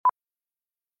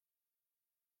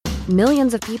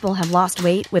Millions of people have lost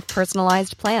weight with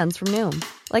personalized plans from Noom.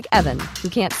 Like Evan, who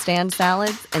can't stand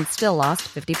salads and still lost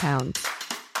 50 pounds.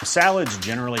 Salads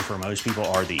generally for most people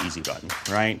are the easy button,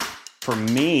 right? For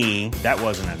me, that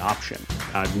wasn't an option.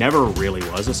 I never really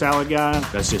was a salad guy.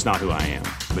 That's just not who I am.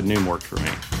 But Noom worked for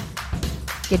me.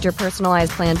 Get your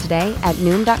personalized plan today at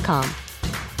Noom.com.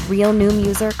 Real Noom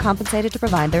user compensated to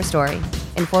provide their story.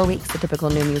 In 4 weeks, the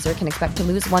typical Noom user can expect to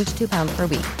lose 1 to 2 pounds per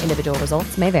week. Individual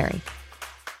results may vary.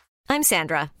 I'm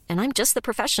Sandra, and I'm just the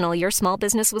professional your small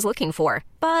business was looking for.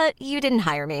 But you didn't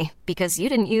hire me because you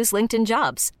didn't use LinkedIn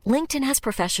Jobs. LinkedIn has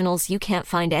professionals you can't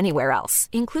find anywhere else,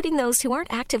 including those who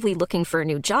aren't actively looking for a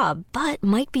new job, but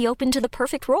might be open to the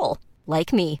perfect role,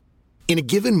 like me. In a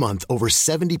given month, over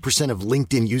 70% of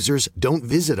LinkedIn users don't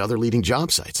visit other leading job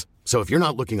sites. So if you're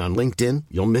not looking on LinkedIn,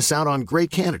 you'll miss out on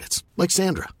great candidates like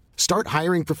Sandra. Start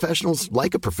hiring professionals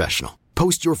like a professional.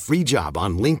 Post your free job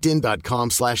on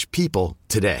linkedin.com/people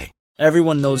today.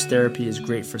 Everyone knows therapy is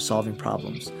great for solving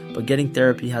problems, but getting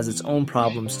therapy has its own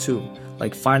problems too,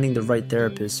 like finding the right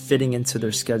therapist, fitting into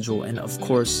their schedule, and of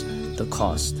course, the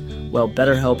cost. Well,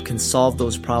 BetterHelp can solve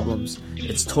those problems.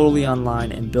 It's totally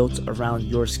online and built around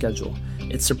your schedule.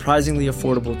 It's surprisingly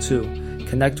affordable too.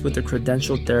 Connect with a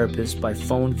credentialed therapist by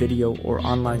phone, video, or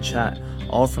online chat,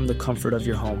 all from the comfort of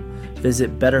your home.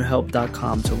 Visit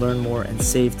BetterHelp.com to learn more and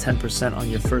save 10%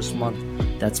 on your first month.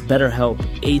 That's BetterHelp,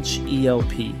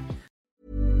 H-E-L-P.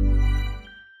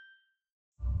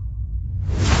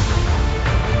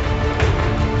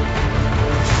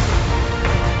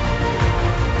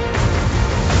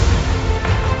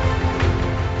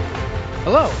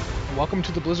 Hello, and welcome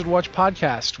to the Blizzard Watch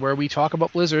podcast, where we talk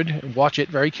about Blizzard, watch it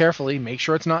very carefully, make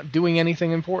sure it's not doing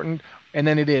anything important, and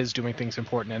then it is doing things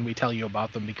important, and we tell you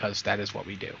about them because that is what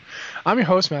we do. I'm your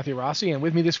host, Matthew Rossi, and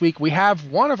with me this week we have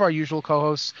one of our usual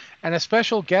co-hosts and a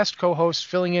special guest co-host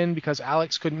filling in because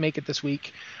Alex couldn't make it this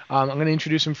week. I'm going to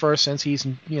introduce him first since he's,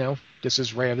 this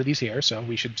is rare that he's here, so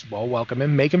we should, welcome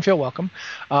him, make him feel welcome.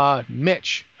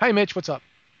 Mitch. Hi, Mitch. What's up?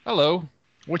 Hello.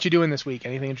 What you doing this week?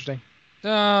 Anything interesting?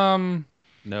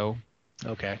 No.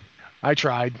 Okay. I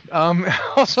tried.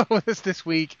 Also with us this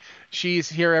week, she's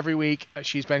here every week.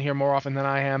 She's been here more often than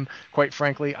I am. Quite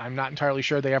frankly, I'm not entirely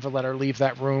sure they ever let her leave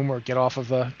that room or get off of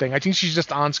the thing. I think she's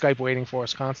just on Skype waiting for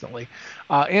us constantly.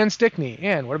 Ann Stickney.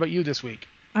 Ann, what about you this week?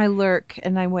 I lurk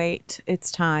and I wait.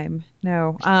 It's time.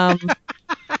 No. Alex,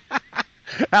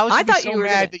 I thought so you were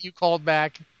mad that you called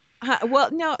back. Well,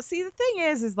 no, see, the thing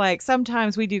is like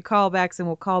sometimes we do callbacks and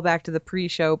we'll call back to the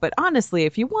pre-show. But honestly,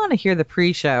 if you want to hear the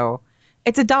pre-show,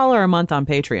 it's $1 a month on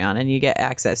Patreon and you get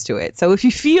access to it. So if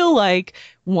you feel like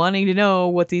wanting to know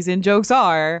what these in-jokes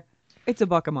are, it's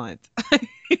 $1 a month.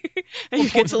 And you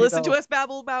get to listen to us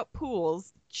babble about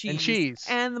pools, cheese,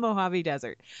 and the Mojave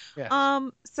Desert. Yes.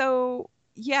 So,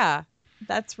 yeah,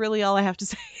 that's really all I have to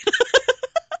say.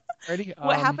 Ready?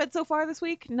 What happened so far this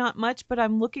week? Not much, but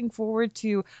I'm looking forward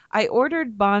to... I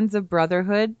ordered Bonds of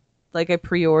Brotherhood. Like, I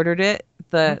pre-ordered it,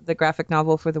 the graphic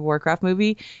novel for the Warcraft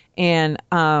movie. And,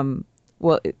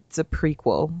 it's a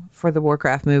prequel for the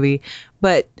Warcraft movie.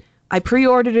 But I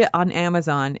pre-ordered it on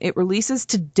Amazon. It releases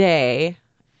today,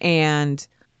 and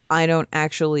I don't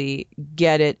actually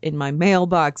get it in my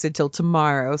mailbox until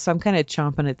tomorrow. So I'm kind of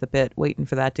chomping at the bit, waiting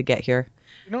for that to get here.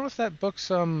 You know if that book's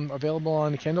available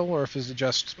on Kindle or if it's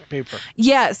just paper?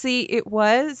 Yeah, see, it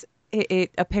was.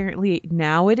 It apparently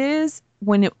now it is.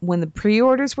 When the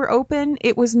pre-orders were open,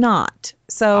 it was not.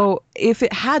 So if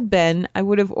it had been, I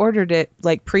would have ordered it,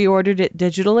 like pre-ordered it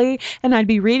digitally, and I'd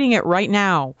be reading it right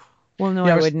now. Well, no,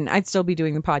 I wouldn't. I'd still be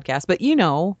doing the podcast, but You're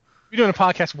doing a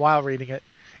podcast while reading it.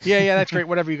 Yeah, that's great.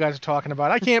 Whatever you guys are talking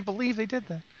about. I can't believe they did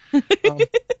that.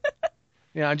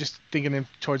 Yeah, I'm just thinking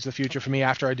towards the future for me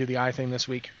after I do the eye thing this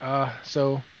week.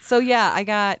 So yeah, I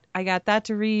got that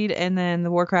to read, and then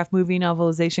the Warcraft movie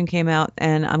novelization came out,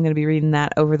 and I'm going to be reading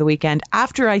that over the weekend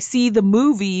after I see the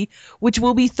movie, which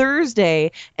will be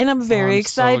Thursday, and I'm very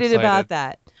excited about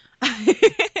that.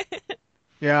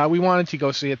 Yeah, we wanted to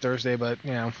go see it Thursday, but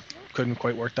couldn't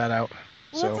quite work that out.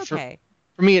 Well, so that's okay.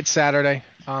 For me, it's Saturday.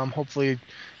 Hopefully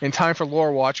in time for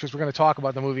Lore Watch, because we're going to talk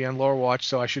about the movie on Lore Watch,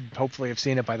 so I should hopefully have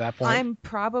seen it by that point. I'm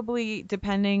probably,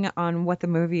 depending on what the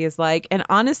movie is like, and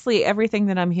honestly, everything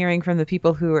that I'm hearing from the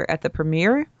people who were at the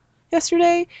premiere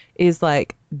yesterday is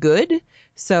like good,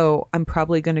 so I'm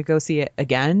probably going to go see it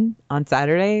again on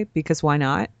Saturday, because why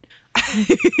not?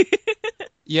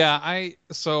 Yeah,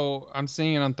 I'm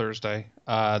seeing it on Thursday,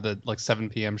 the 7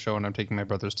 p.m. show, and I'm taking my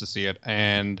brothers to see it,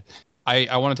 and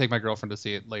I want to take my girlfriend to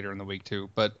see it later in the week too,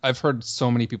 but I've heard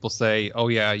so many people say, oh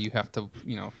yeah, you have to,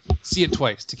 see it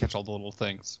twice to catch all the little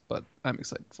things, but I'm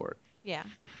excited for it. Yeah.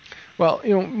 Well,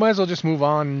 might as well just move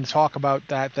on and talk about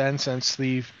that then, since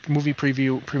the movie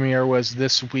premiere was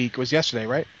this week. It was yesterday,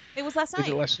 right? It was last night.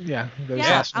 It was Yeah,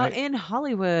 last out night. in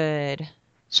Hollywood.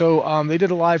 So they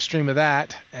did a live stream of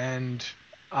that, and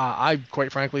I,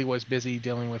 quite frankly, was busy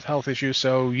dealing with health issues.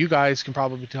 So you guys can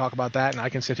probably talk about that, and I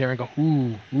can sit here and go,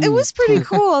 ooh. It was pretty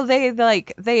cool. They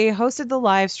hosted the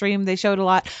live stream. They showed a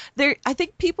lot. I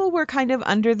think people were kind of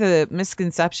under the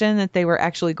misconception that they were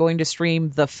actually going to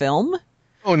stream the film.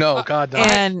 Oh no, God, no.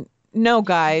 And no,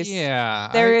 guys. Yeah.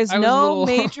 There is I was no a little...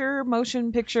 major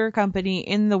motion picture company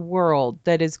in the world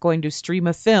that is going to stream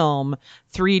a film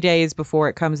 3 days before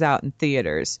it comes out in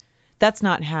theaters. That's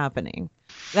not happening.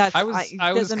 It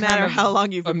doesn't matter how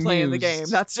long you've been playing the game.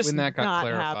 That's just when that got not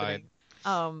clarified.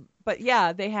 happening. But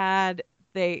yeah, they had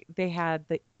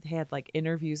like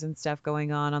interviews and stuff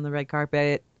going on the red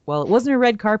carpet. Well, it wasn't a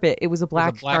red carpet. It was a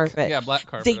black carpet. Yeah, black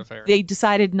carpet affair. They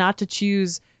decided not to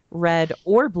choose red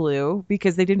or blue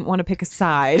because they didn't want to pick a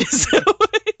side. So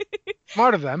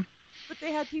Smart of them. But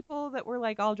they had people that were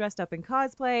like all dressed up in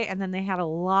cosplay, and then they had a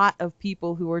lot of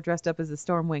people who were dressed up as the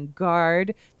Stormwind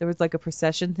Guard. There was like a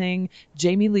procession thing.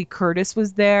 Jamie Lee Curtis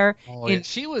was there. Oh, yeah.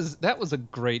 That was a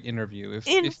great interview. If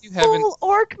you full haven't,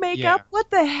 orc makeup. What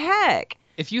the heck?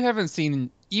 If you haven't seen,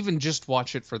 even just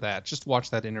watch it for that. Just watch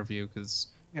that interview because.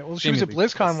 Yeah, well, she was at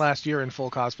BlizzCon last year in full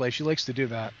cosplay. She likes to do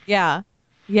that. Yeah,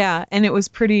 and it was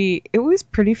pretty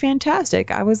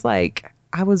fantastic. I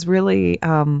was really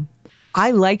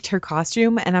I liked her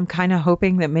costume, and I'm kind of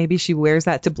hoping that maybe she wears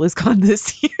that to BlizzCon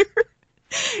this year.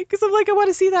 Because I'm like, I want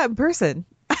to see that in person.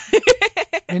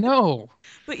 I know.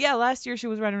 But yeah, last year she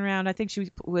was running around. I think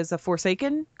she was a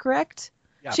Forsaken, correct?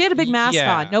 Yeah. She had a big mask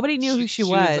on. Nobody knew who she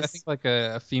was. I think like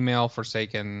a female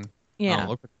Forsaken. Yeah. I don't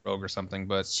know, look like a rogue or something,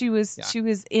 but she was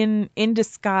in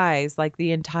disguise like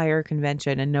the entire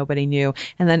convention, and nobody knew.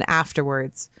 And then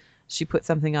afterwards, she put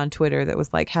something on Twitter that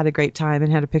was like, had a great time,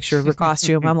 and had a picture of her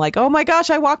costume. I'm like, oh my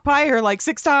gosh, I walked by her like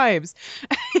 6 times.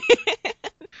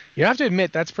 You have to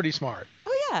admit, that's pretty smart.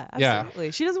 Oh yeah, absolutely.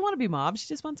 Yeah. She doesn't want to be mobbed. She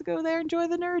just wants to go there and enjoy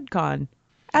the NerdCon,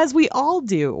 as we all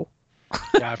do.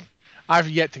 Yeah, I've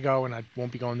yet to go, and I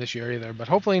won't be going this year either. But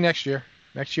hopefully next year.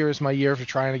 Next year is my year for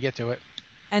trying to get to it.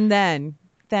 And then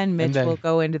Mitch will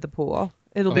go into the pool.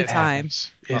 It'll be time.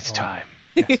 It's time.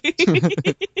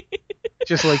 Yes.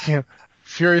 Just like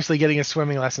furiously getting his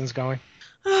swimming lessons going.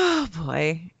 Oh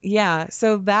boy. Yeah.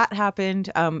 So that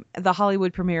happened. The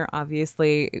Hollywood premiere,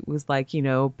 obviously, it was like,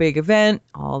 big event.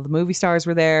 All the movie stars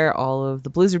were there. All of the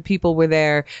Blizzard people were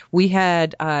there. We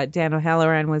had Dan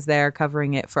O'Halloran was there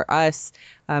covering it for us.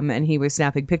 And he was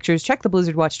snapping pictures. Check the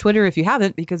Blizzard Watch Twitter if you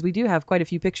haven't, because we do have quite a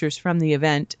few pictures from the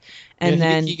event. And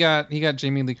then he got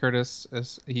Jamie Lee Curtis.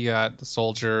 He got the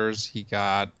soldiers. He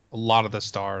got a lot of the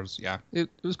stars. Yeah, it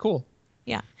was cool.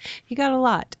 Yeah, he got a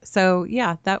lot. So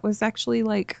yeah, that was actually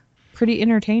like pretty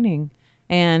entertaining.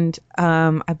 And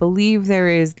I believe there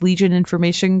is Legion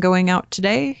information going out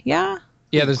today. Yeah.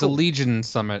 Yeah, there's a Legion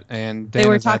summit, and Dan they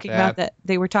were talking about that.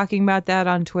 They were talking about that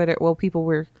on Twitter. Well, people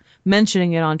were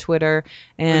mentioning it on Twitter,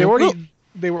 and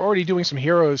they were already doing some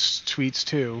heroes tweets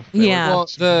too. Well,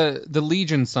 the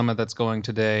Legion summit that's going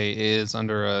today is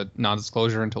under a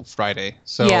non-disclosure until Friday.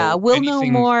 So yeah, we'll know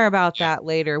more about that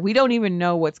later. We don't even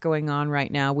know what's going on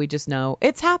right now. We just know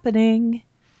it's happening,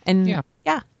 and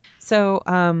yeah. So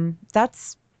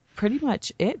that's pretty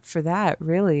much it for that.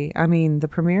 Really, I mean, the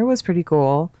premiere was pretty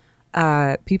cool.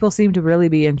 People seem to really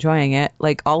be enjoying it.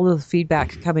 Like, all of the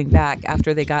feedback coming back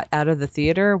after they got out of the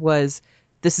theater was,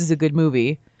 "This is a good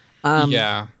movie."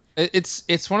 Yeah,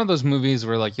 it's one of those movies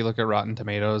where like you look at Rotten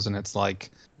Tomatoes and it's like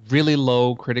really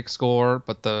low critic score,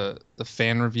 but the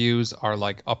fan reviews are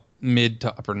like up mid to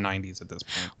upper 90s at this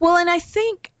point. Well, and I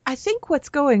think what's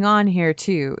going on here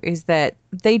too is that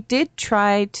they did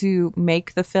try to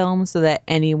make the film so that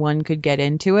anyone could get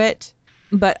into it,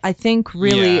 but I think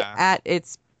really at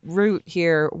its root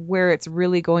here, where it's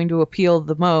really going to appeal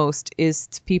the most is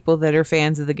to people that are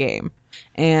fans of the game.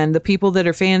 And the people that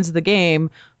are fans of the game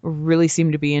really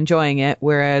seem to be enjoying it,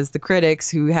 whereas the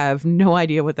critics who have no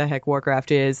idea what the heck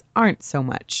Warcraft is aren't so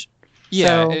much.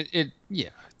 Yeah, so,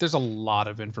 there's a lot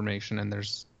of information and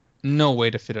there's no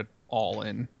way to fit it all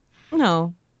in.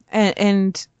 No.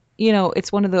 And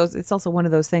it's also one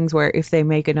of those things where if they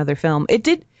make another film,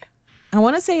 I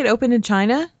want to say it opened in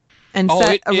China and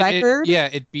set a record.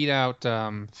 It beat out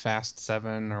Fast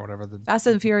 7 or whatever. Fast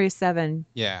and Furious 7.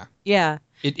 Yeah. Yeah.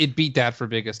 It beat that for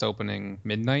biggest opening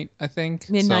midnight, I think.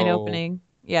 Midnight opening.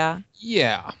 Yeah.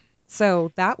 Yeah.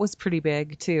 So that was pretty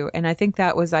big too. And I think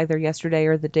that was either yesterday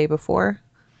or the day before.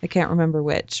 I can't remember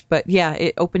which. But yeah,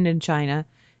 it opened in China.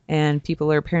 and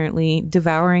people are apparently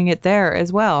devouring it there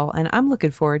as well. And I'm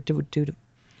looking forward to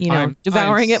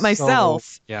devouring it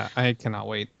myself. Yeah, I cannot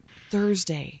wait.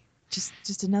 Thursday,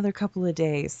 just another couple of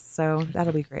days, so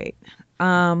that'll be great.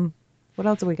 What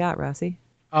else have we got, Rossi?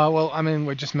 Well, I mean,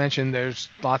 we just mentioned there's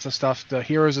lots of stuff. The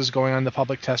Heroes is going on the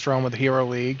public test run with the Hero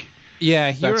League.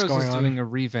 Yeah, Heroes is doing a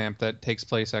revamp that takes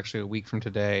place actually a week from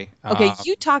today. Okay,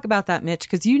 you talk about that, Mitch,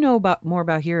 because you know more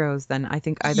about Heroes than I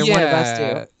think either one of us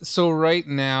do. So right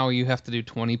now you have to do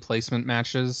 20 placement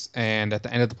matches, and at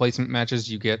the end of the placement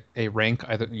matches you get a rank,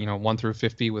 either 1 through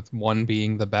 50, with 1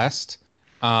 being the best.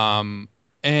 And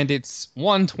it's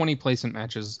 20 placement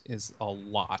matches is a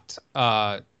lot.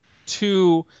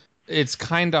 2, it's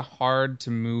kind of hard to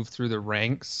move through the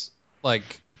ranks.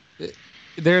 Like,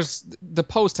 the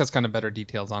post has kind of better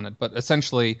details on it, but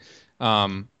essentially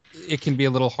it can be a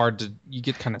little hard to, you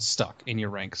get kind of stuck in your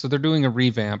rank. So they're doing a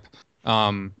revamp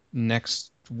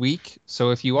next week.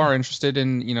 So if you are interested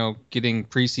in getting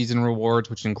preseason rewards,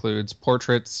 which includes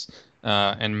portraits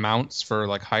and mounts for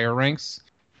like higher ranks,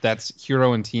 that's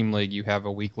Hero and Team League. You have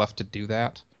a week left to do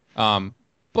that.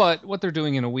 But what they're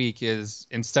doing in a week is,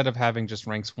 instead of having just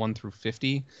ranks 1 through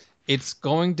 50, it's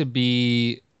going to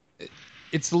be,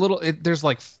 there's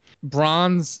like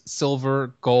bronze,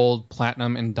 silver, gold,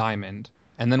 platinum, and diamond.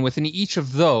 And then within each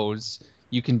of those,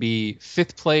 you can be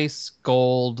 5th place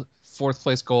gold, 4th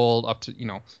place gold, up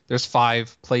to, there's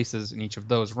 5 places in each of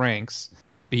those ranks.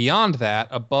 Beyond that,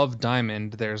 above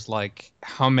diamond, there's like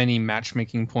how many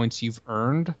matchmaking points you've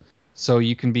earned. So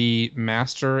you can be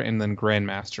master and then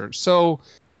grandmaster. So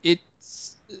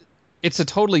it's a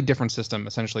totally different system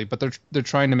essentially, but they're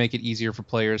trying to make it easier for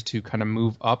players to kind of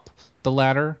move up the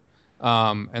ladder,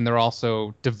 and they're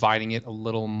also dividing it a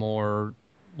little more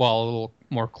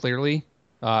clearly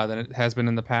than it has been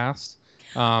in the past.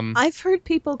 I've heard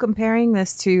people comparing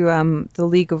this to the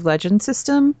League of Legends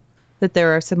system, that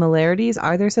there are similarities.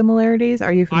 Are there similarities?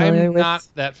 Are you familiar with? I'm not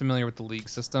that familiar with the League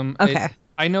system. Okay.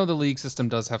 I know the League system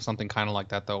does have something kind of like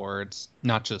that, though, where it's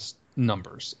not just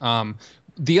numbers.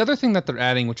 The other thing that they're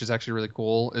adding, which is actually really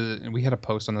cool, and we had a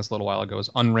post on this a little while ago, is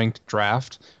unranked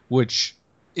draft, which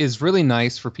is really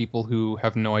nice for people who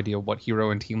have no idea what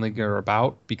Hero and Team League are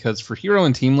about, because for Hero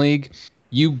and Team League,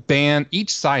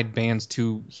 each side bans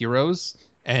 2 heroes,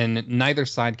 and neither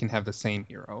side can have the same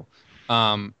hero.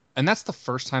 And that's the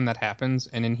first time that happens,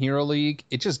 and in Hero League,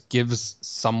 it just gives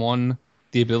someone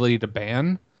the ability to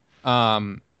ban.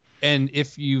 And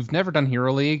if you've never done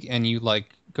Hero League and you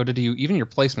go to do even your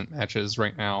placement matches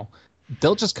right now,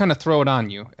 they'll just kind of throw it on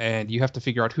you, and you have to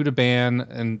figure out who to ban.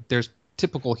 And there's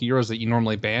typical heroes that you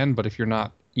normally ban, but if you're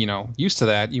not, used to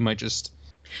that, you might just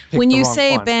pick when the you wrong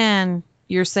say one. Ban,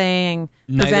 you're saying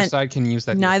neither side can use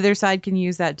that. Neither side can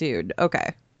use that dude.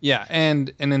 Okay. Yeah,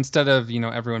 and instead of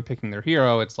everyone picking their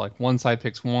hero, it's like one side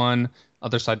picks 1.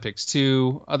 Other side picks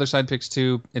 2. Other side picks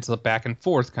 2. It's a back and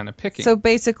forth kind of picking. So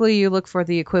basically, you look for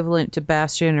the equivalent to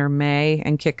Bastion or Mei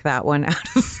and kick that one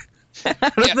out of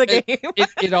the game.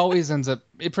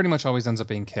 It pretty much always ends up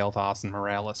being Kael'thas and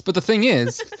Morales. But the thing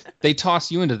is, they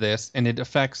toss you into this, and it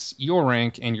affects your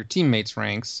rank and your teammates'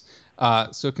 ranks.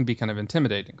 So it can be kind of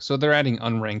intimidating. So they're adding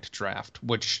unranked draft,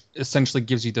 which essentially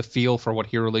gives you the feel for what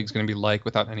Hero League is going to be like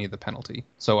without any of the penalty.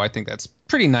 So I think that's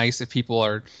pretty nice if people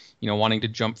are, wanting to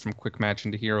jump from quick match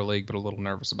into Hero League, but a little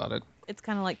nervous about it. It's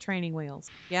kind of like training wheels.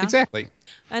 Yeah, exactly.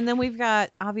 And then we've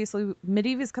got, obviously,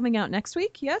 Medivh is coming out next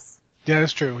week. Yes. Yeah,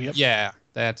 that's true. Yep. Yeah,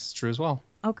 that's true as well.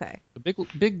 Okay. A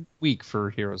big week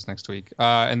for Heroes next week.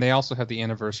 And they also have the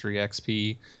Anniversary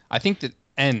XP. I think that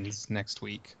ends next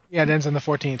week. Yeah, it ends on the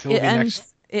 14th. It'll be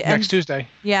next Tuesday.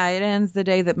 Yeah, it ends the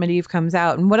day that Medivh comes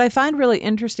out. And what I find really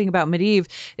interesting about Medivh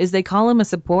is they call him a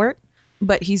support,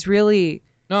 but he's really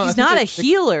he's not a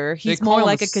healer. He's more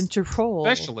like a control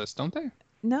specialist, don't they?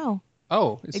 No.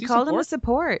 Oh, they called him a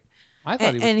support. I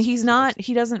thought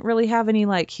he doesn't really have any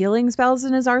like healing spells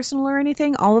in his arsenal or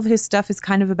anything. All of his stuff is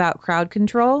kind of about crowd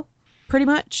control, pretty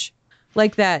much.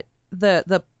 Like that is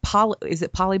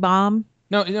it Polybomb?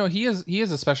 No, he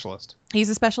is a specialist. He's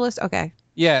a specialist? Okay.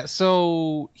 Yeah,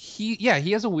 so he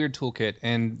has a weird toolkit,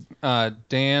 and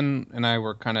Dan and I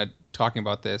were kind of talking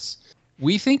about this.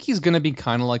 We think he's going to be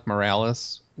kind of like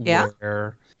Morales,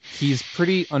 where he's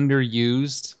pretty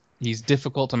underused. He's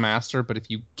difficult to master, but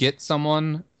if you get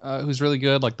someone who's really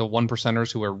good, like the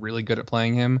 1%ers who are really good at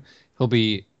playing him, he'll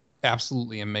be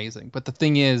absolutely amazing. But the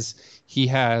thing is, he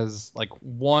has like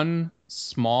one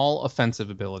small offensive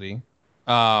ability.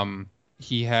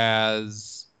 He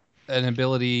has an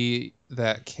ability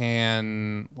that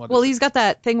can... he's got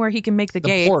that thing where he can make the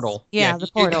gates. Portal. Yeah, the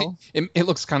portal. It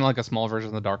looks kind of like a small version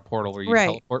of the Dark Portal where you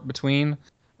teleport between.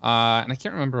 And I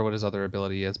can't remember what his other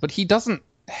ability is, but he doesn't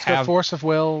It's got Force of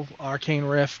Will, Arcane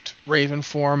Rift, Raven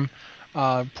Form,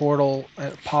 Portal,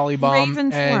 Polybomb,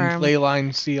 Raven and Form.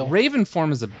 Leyline Seal. Raven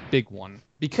Form is a big one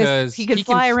because he can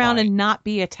fly around fly. and not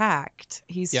be attacked.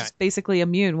 He's just basically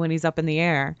immune when he's up in the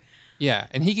air. Yeah,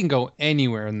 and he can go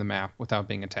anywhere in the map without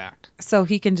being attacked. So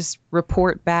he can just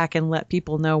report back and let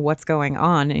people know what's going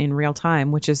on in real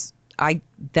time, which is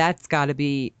that's got to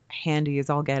be handy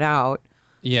as all get out.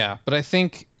 Yeah, but I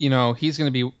think, he's going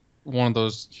to be one of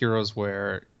those heroes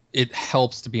where it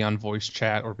helps to be on voice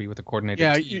chat or be with a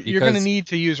coordinated team. You're going to need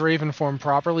to use Raven Form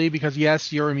properly because,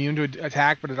 yes, you're immune to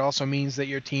attack, but it also means that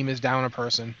your team is down a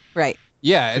person. Right.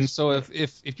 Yeah, and so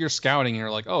if you're scouting and you're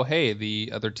like, oh, hey,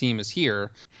 the other team is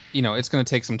here, it's going to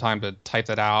take some time to type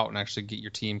that out and actually get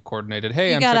your team coordinated. Hey,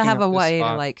 you I'm got to checking have out a this way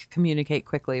spot. to like communicate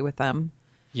quickly with them.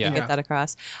 Yeah. And get that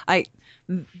across.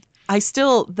 I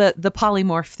still the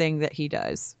polymorph thing that he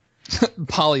does.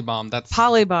 Polybomb.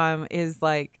 Polybomb is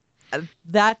like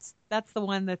that's the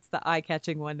one that's the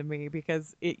eye-catching one to me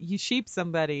because you sheep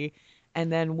somebody,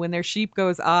 and then when their sheep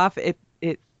goes off, it's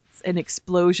an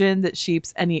explosion that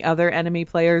sheeps any other enemy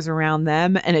players around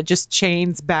them, and it just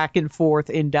chains back and forth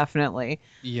indefinitely.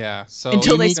 Yeah. So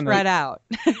until they spread out.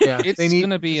 Yeah, it's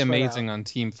going to be amazing on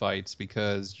team fights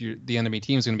because the enemy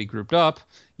team is going to be grouped up.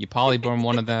 You polybomb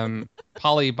one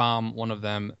of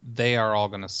them, they are all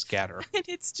going to scatter. And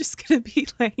it's just going to be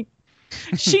like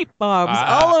sheep bombs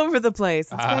all over the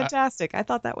place. It's fantastic. I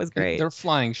thought that was great. They're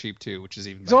flying sheep too, which is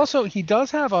even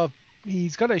better.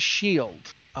 He's got a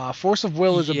shield. Force of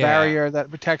Will is a barrier that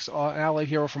protects an allied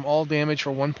hero from all damage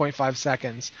for 1.5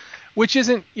 seconds, which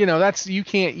isn't, you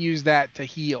can't use that to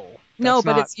heal.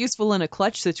 It's useful in a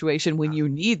clutch situation when you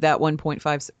need that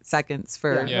 1.5 seconds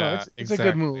for. It's a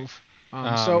good move.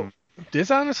 So this,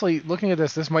 honestly, looking at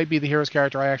this might be the hero's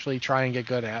character I actually try and get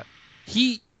good at.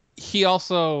 He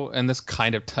also, and this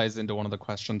kind of ties into one of the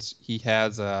questions, he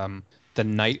has the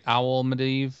Night Owl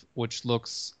Medivh, which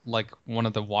looks like one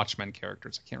of the Watchmen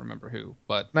characters. I can't remember who,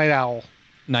 but Night Owl.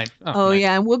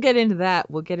 Yeah, and we'll get into that.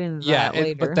 That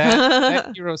later. But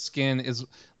that hero skin is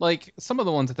like some of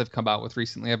the ones that they've come out with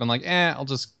recently. I've been like, I'll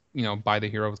just buy the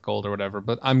hero with gold or whatever.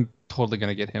 But I'm totally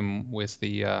gonna get him with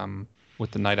the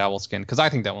Night Owl skin because I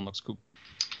think that one looks cool.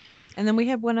 And then we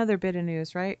have one other bit of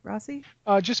news, right, Rossi?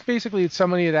 Just basically,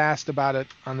 somebody had asked about it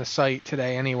on the site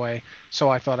today anyway, so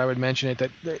I thought I would mention it.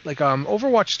 That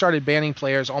Overwatch started banning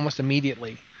players almost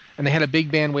immediately, and they had a big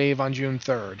ban wave on June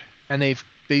 3rd. And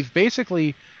they've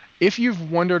basically, if you've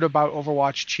wondered about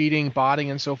Overwatch cheating, botting,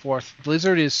 and so forth,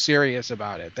 Blizzard is serious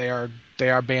about it. They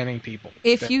are banning people.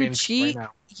 If you cheat,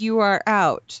 you are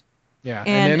out. Yeah,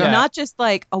 and not just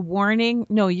like a warning.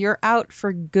 No, you're out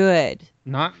for good.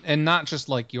 Not just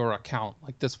like your account.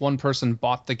 Like this one person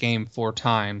bought the game 4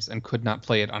 times and could not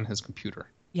play it on his computer.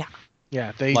 Yeah.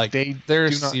 Yeah,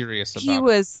 they're serious about it. He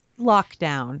was locked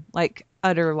down, like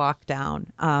utter lockdown.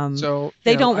 So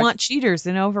they don't want cheaters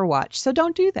in Overwatch, so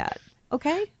don't do that.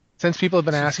 Okay. Since people have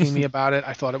been asking me about it,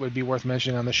 I thought it would be worth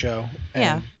mentioning on the show.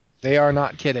 And they are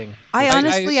not kidding. I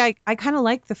honestly kind of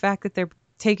like the fact that they're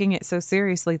taking it so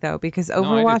seriously though, because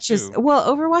Overwatch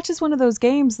is one of those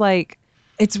games like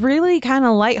it's really kind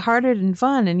of lighthearted and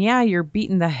fun, and you're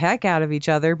beating the heck out of each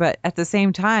other, but at the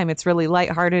same time it's really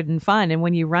lighthearted and fun. And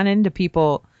when you run into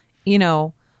people,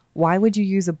 why would you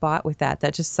use a bot with that?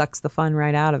 That just sucks the fun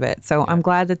right out of it. So I'm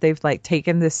glad that they've like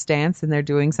taken this stance and they're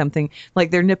doing something like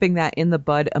they're nipping that in the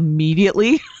bud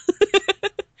immediately.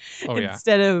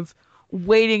 Instead of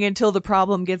waiting until the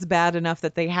problem gets bad enough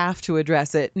that they have to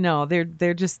address it. No,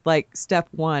 they're just like step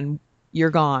 1, you're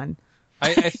gone.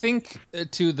 I think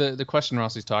to the question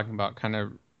Rossi's talking about kind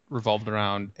of revolved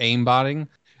around aimbotting.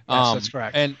 Yes, that's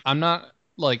correct. And I'm not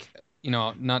like,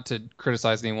 not to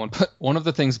criticize anyone, but one of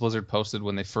the things Blizzard posted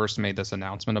when they first made this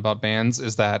announcement about bans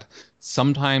is that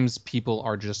sometimes people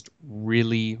are just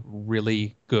really,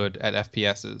 really good at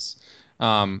FPSs.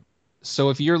 So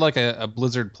if you're like a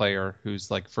Blizzard player who's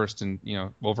like first in,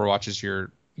 Overwatch is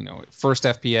your, first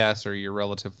FPS, or you're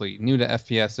relatively new to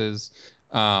FPSs,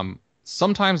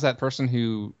 sometimes that person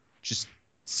who just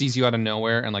sees you out of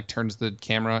nowhere and like turns the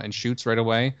camera and shoots right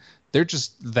away, they're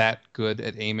just that good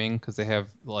at aiming because they have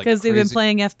like because they've been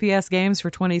playing FPS games for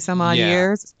 20 some odd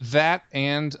years. That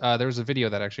and there was a video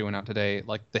that actually went out today.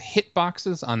 Like the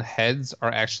hitboxes on heads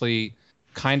are actually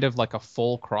kind of like a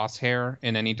full crosshair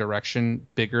in any direction,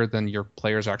 bigger than your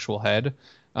player's actual head.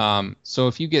 So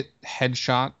if you get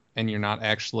headshot and you're not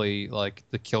actually like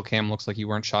the kill cam looks like you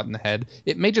weren't shot in the head,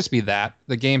 it may just be that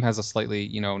the game has a slightly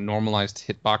normalized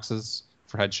hitboxes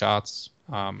for headshots.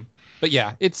 But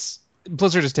yeah,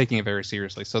 Blizzard is taking it very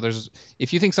seriously. So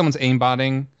if you think someone's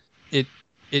aimbotting,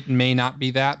 it may not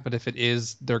be that, but if it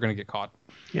is, they're going to get caught.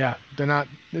 Yeah, they're not.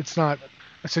 It's not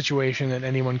a situation that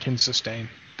anyone can sustain.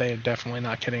 They are definitely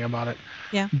not kidding about it.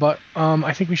 Yeah. But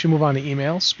I think we should move on to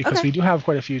emails because Okay. we do have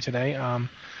quite a few today.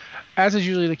 As is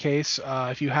usually the case,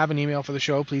 if you have an email for the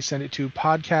show, please send it to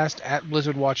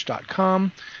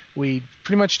podcast@blizzardwatch.com. We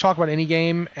pretty much talk about any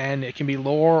game, and it can be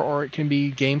lore or it can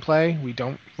be gameplay.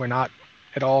 We're not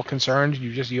at all concerned.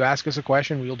 You ask us a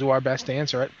question, we'll do our best to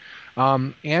answer it.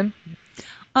 Anne?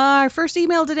 Our first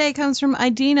email today comes from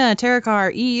Idina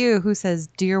Terakar EU, who says,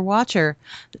 "Dear Watcher."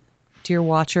 Dear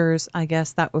Watchers, I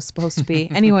guess that was supposed to be.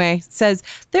 Anyway, says,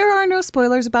 "There are no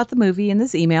spoilers about the movie in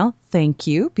this email. Thank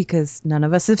you, because none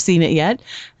of us have seen it yet."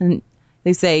 And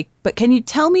they say, "But can you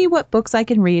tell me what books I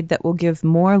can read that will give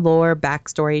more lore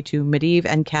backstory to Medivh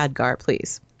and Khadgar,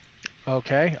 please?"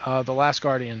 Okay, The Last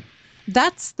Guardian.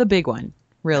 That's the big one,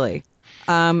 really.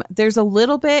 There's a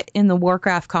little bit in the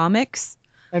Warcraft comics,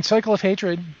 And Cycle of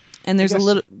Hatred. and there's I guess-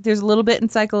 a little bit in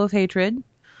Cycle of Hatred,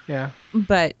 Yeah.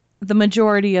 but the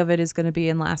majority of it is going to be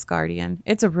in Last Guardian.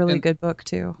 It's a really good book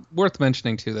too. Worth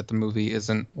mentioning too that the movie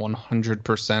isn't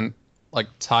 100% like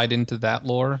tied into that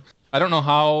lore. I don't know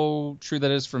how true that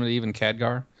is for Medivh and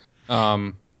Khadgar.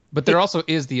 But there also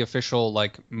is the official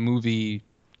like movie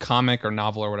comic or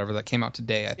novel or whatever that came out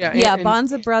today. I think. Yeah, and-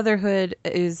 Bonds of Brotherhood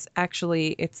is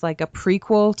actually, it's like a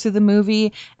prequel to the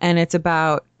movie, and it's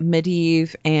about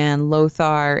Medivh and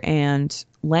Lothar and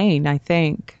Lane, I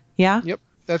think. Yeah? Yep,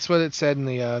 that's what it said in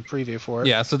the preview for it.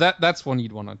 Yeah, so that's one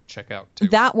you'd want to check out too.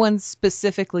 That one's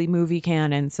specifically movie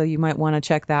canon, so you might want to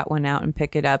check that one out and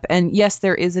pick it up. And yes,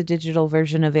 there is a digital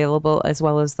version available as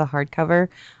well as the hardcover.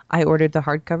 I ordered the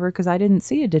hardcover because I didn't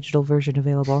see a digital version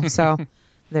available. So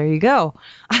there you go.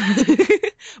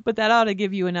 But that ought to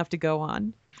give you enough to go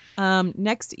on.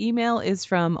 Next email is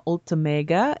from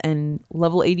Ultimega and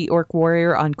level 80 Orc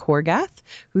Warrior on Korgath,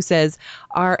 who says,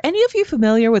 "Are any of you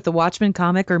familiar with the Watchmen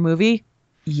comic or movie?"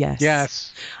 Yes.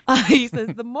 Yes. He says,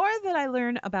 "The more that I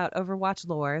learn about Overwatch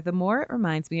lore, the more it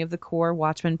reminds me of the core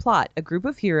Watchmen plot. A group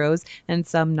of heroes and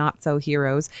some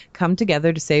not-so-heroes come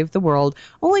together to save the world,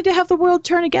 only to have the world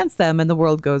turn against them and the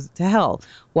world goes to hell.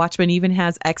 Watchmen even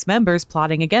has ex-members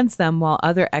plotting against them while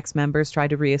other ex-members try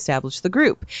to reestablish the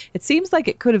group. It seems like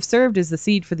it could have served as the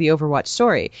seed for the Overwatch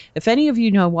story. If any of you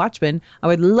know Watchmen, I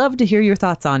would love to hear your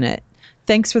thoughts on it.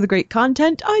 Thanks for the great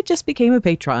content. I just became a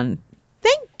patron."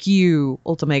 Thank you,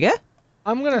 Ultimega.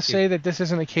 I'm going to say that this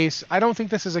isn't a case. I don't think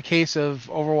this is a case of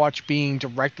Overwatch being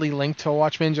directly linked to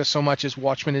Watchmen, just so much as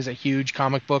Watchmen is a huge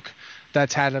comic book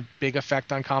that's had a big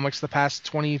effect on comics the past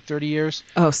 20, 30 years.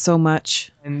 Oh, so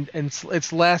much. And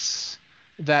it's less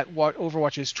that what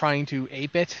Overwatch is trying to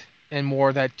ape it and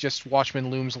more that just Watchmen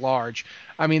looms large.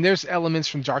 I mean, there's elements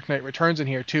from Dark Knight Returns in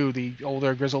here, too, the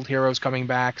older grizzled heroes coming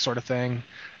back sort of thing.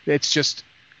 It's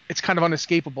kind of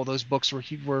unescapable. Those books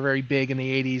were very big in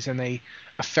the 80s, and they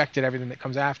affected everything that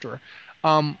comes after.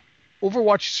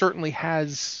 Overwatch certainly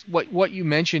has what you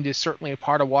mentioned is certainly a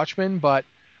part of Watchmen, but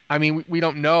I mean we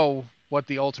don't know what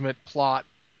the ultimate plot,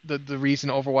 the reason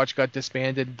Overwatch got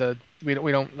disbanded. We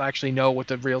don't actually know what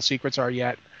the real secrets are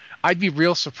yet. I'd be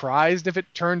real surprised if it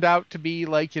turned out to be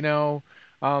like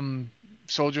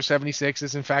Soldier 76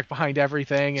 is in fact behind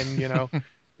everything, and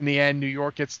in the end, New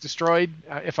York gets destroyed.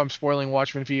 If I'm spoiling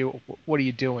Watchmen for you, what are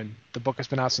you doing? The book has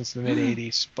been out since the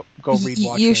mid-'80s. But go read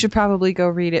Watchmen. You should probably go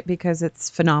read it because it's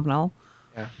phenomenal.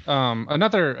 Yeah.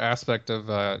 Another aspect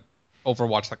of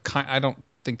Overwatch that I don't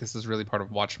think this is really part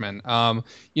of Watchmen.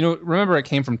 Remember it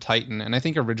came from Titan, and I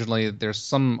think originally there's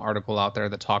some article out there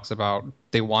that talks about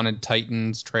they wanted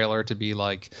Titan's trailer to be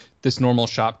like this normal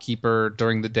shopkeeper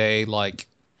during the day,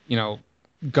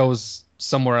 goes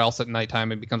somewhere else at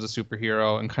nighttime and becomes a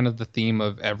superhero, and kind of the theme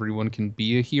of everyone can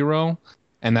be a hero.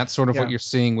 And that's sort of what you're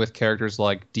seeing with characters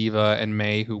like D.Va and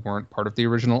Mei, who weren't part of the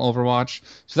original Overwatch.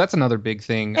 So that's another big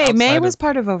thing. Hey, Mei was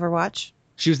part of Overwatch.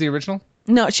 She was the original?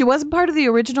 No, she wasn't part of the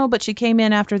original, but she came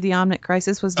in after the Omnic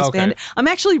Crisis was disbanded. Okay. I'm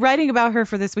actually writing about her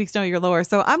for this week's Know Your Lore,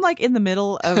 so I'm like in the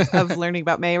middle of learning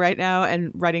about Mei right now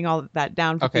and writing all that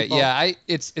down for people. Yeah,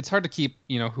 it's hard to keep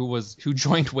who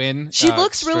joined when. She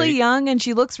looks really young, and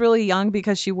she looks really young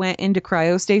because she went into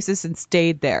cryostasis and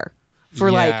stayed there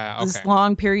for this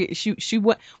long period.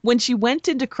 When she went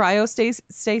into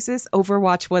cryostasis,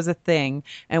 Overwatch was a thing,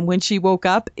 and when she woke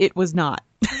up, it was not.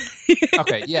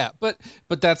 Okay, yeah, but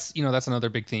that's that's another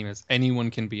big theme is anyone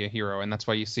can be a hero, and that's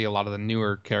why you see a lot of the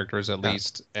newer characters at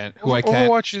least, and who I can't.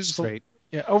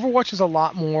 Overwatch is a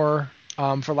lot more,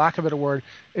 for lack of a better word,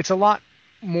 it's a lot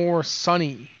more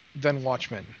sunny than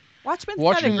Watchmen. Watchmen's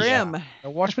kind of grim.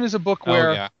 Watchmen is a book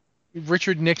where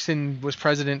Richard Nixon was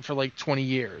president for like 20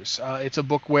 years. It's a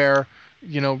book where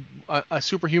a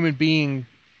superhuman being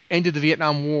ended the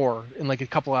Vietnam War in like a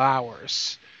couple of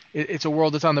hours. It's a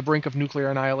world that's on the brink of nuclear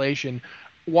annihilation.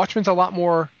 Watchmen's a lot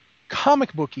more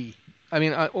comic booky. I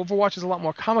mean, Overwatch is a lot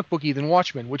more comic booky than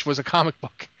Watchmen, which was a comic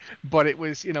book. But it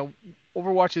was,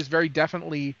 Overwatch is very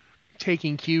definitely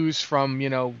taking cues from,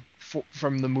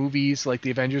 from the movies, like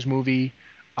the Avengers movie,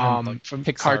 from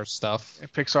Pixar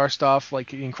stuff, like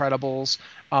Incredibles,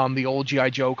 the old G.I.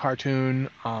 Joe cartoon,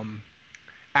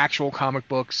 actual comic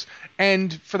books,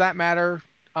 and for that matter,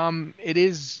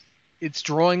 it's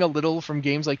drawing a little from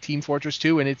games like Team Fortress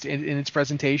 2 in its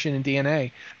presentation and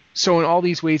DNA. So in all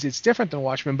these ways, it's different than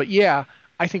Watchmen. But yeah,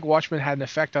 I think Watchmen had an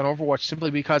effect on Overwatch simply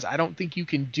because I don't think you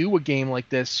can do a game like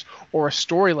this or a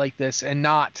story like this and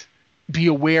not be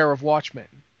aware of Watchmen.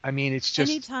 I mean, it's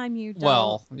just anytime you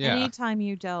delve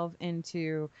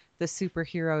into the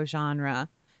superhero genre,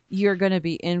 you're going to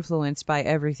be influenced by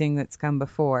everything that's come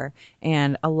before.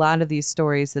 And a lot of these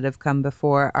stories that have come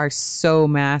before are so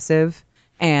massive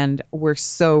and were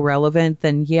so relevant.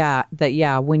 Then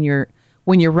when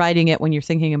you're writing it, when you're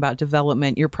thinking about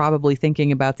development, you're probably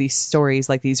thinking about these stories,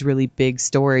 like these really big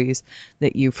stories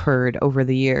that you've heard over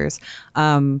the years.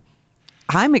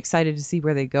 I'm excited to see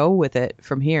where they go with it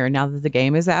from here. Now that the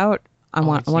game is out, I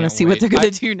want to see what they're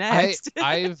going to do next.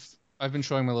 I've been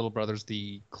showing my little brothers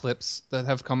the clips that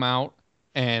have come out,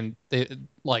 and they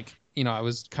I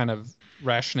was kind of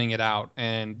rationing it out,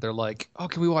 and they're like, "Oh,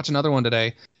 can we watch another one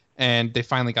today?" And they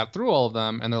finally got through all of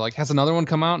them, and they're like, "Has another one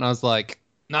come out?" And I was like,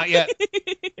 "Not yet,"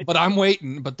 but I'm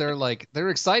waiting. But they're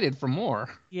excited for more.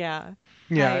 Yeah.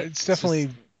 Yeah, it's definitely.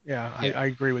 I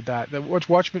agree with that.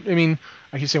 Watchmen. I mean,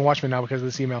 I keep saying Watchmen now because of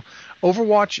this email.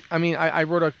 Overwatch. I mean, I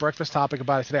wrote a breakfast topic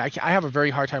about it today. I have a very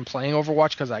hard time playing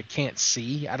Overwatch because I can't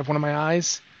see out of one of my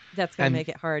eyes. That's gonna make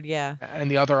it hard, yeah. And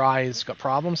the other eye's got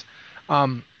problems.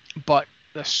 But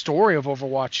the story of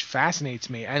Overwatch fascinates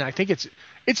me, and I think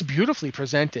it's beautifully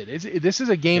presented. This is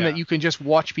a game that you can just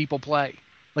watch people play.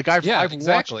 Like I've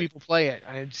watched people play it,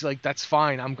 and it's like that's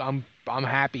fine. I'm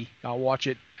happy. I'll watch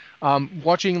it.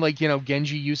 Watching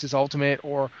Genji use his ultimate,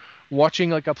 or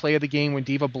watching like a play of the game when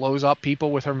D.Va blows up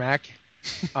people with her mech.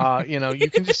 You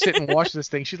can just sit and watch this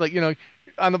thing. She's like,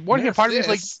 on the one hand, part of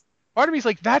me is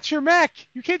like, that's your mech.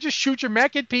 You can't just shoot your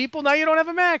mech at people. Now you don't have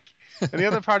a mech. And the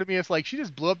other part of me is like, she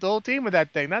just blew up the whole team with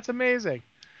that thing. That's amazing.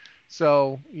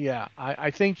 So yeah, I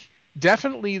think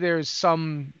definitely there's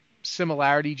some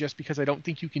similarity, just because I don't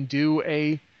think you can do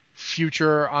a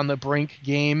future on the brink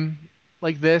game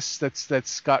like this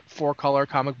that's got 4-color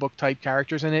comic book type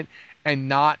characters in it and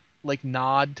not like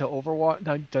nod to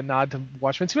Overwatch, nod to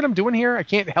Watchmen. See what I'm doing here? I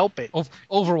can't help it.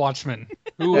 Overwatchmen.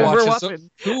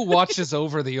 Who watches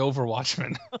over the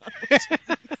Overwatchmen?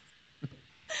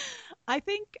 I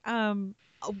think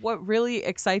what really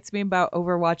excites me about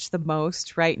Overwatch the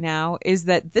most right now is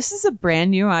that this is a brand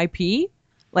new IP.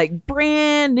 Like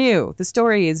brand new. The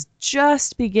story is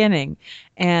just beginning.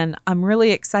 And I'm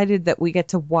really excited that we get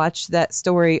to watch that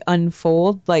story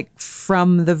unfold like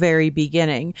from the very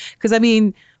beginning. Because I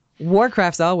mean,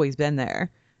 Warcraft's always been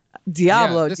there.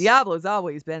 Diablo's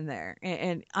always been there.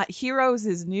 And Heroes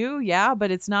is new, but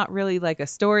it's not really like a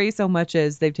story so much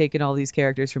as they've taken all these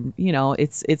characters from,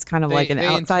 it's kind of like an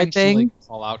outside thing.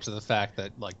 Fall out to the fact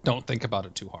that don't think about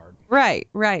it too hard.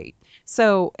 Right.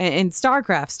 So, and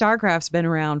StarCraft's been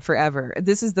around forever.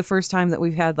 This is the first time that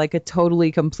we've had like a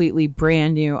totally, completely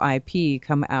brand new IP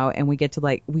come out, and we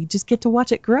just get to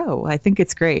watch it grow. I think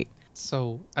it's great.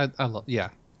 So I love,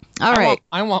 All right.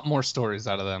 I want more stories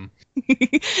out of them.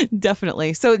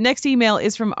 Definitely. So next email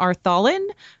is from Arthalin,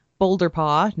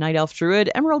 Boulderpaw, Night Elf Druid,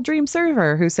 Emerald Dream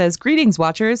Server, who says, "Greetings,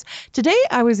 Watchers. Today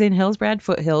I was in Hillsbrad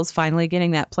Foothills, finally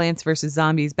getting that Plants vs.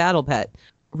 Zombies battle pet."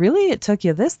 Really? It took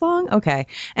you this long? Okay.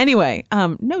 Anyway,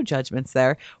 no judgments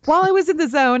there. While I was in the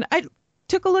zone, I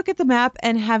took a look at the map,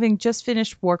 and having just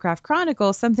finished Warcraft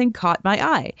Chronicles, something caught my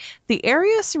eye. The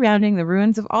area surrounding the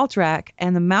ruins of Alterac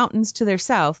and the mountains to their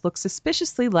south look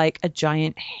suspiciously like a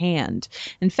giant hand.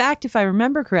 In fact, if I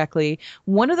remember correctly,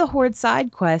 one of the Horde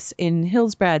side quests in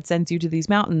Hillsbrad sends you to these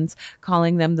mountains,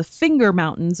 calling them the Finger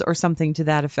Mountains or something to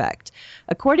that effect.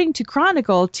 According to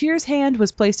Chronicle, Tyr's hand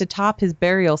was placed atop his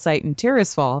burial site in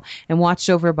Tirisfal and watched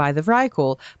over by the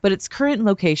Vrykul, but its current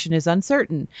location is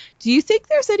uncertain. Do you think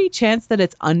there's any chance that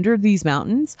it's under these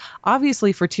mountains?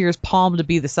 Obviously, for Tyr's palm to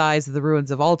be the size of the ruins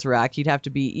of Alterac, he'd have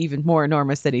to be even more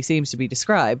enormous than he seems to be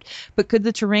described. But could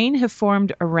the terrain have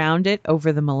formed around it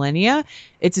over the millennia?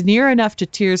 It's near enough to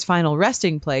Tyr's final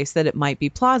resting place that it might be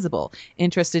plausible.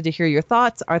 Interested to hear your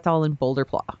thoughts, Arthal and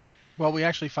Boulderpaw. Well, we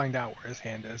actually find out where his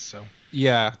hand is, so.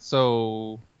 Yeah,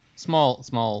 so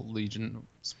small Legion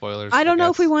spoilers. I don't know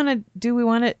if we want to. Do we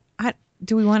want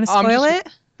to spoil it?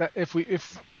 That if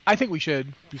I think we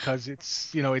should, because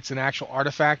it's it's an actual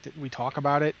artifact. We talk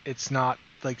about it. It's not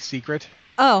like secret.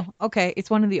 Oh, okay. It's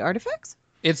one of the artifacts?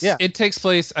 It takes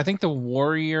place, I think the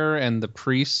warrior and the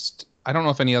priest, I don't know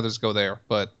if any others go there,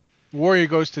 but Warrior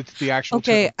goes to the actual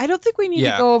Okay, tomb. I don't think we need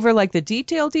to go over like the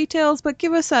details, but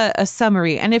give us a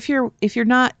summary. And if you're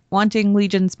not wanting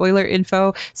Legion spoiler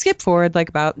info, skip forward like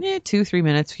about 2-3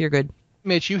 minutes. You're good.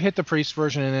 Mitch, you hit the priest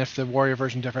version, and if the warrior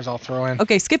version differs, I'll throw in.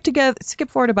 Okay, skip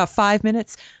forward about 5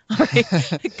 minutes. All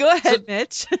right, go ahead,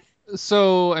 Mitch.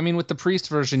 So, I mean, with the priest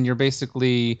version, you're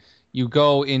basically, you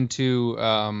go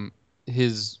into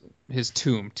his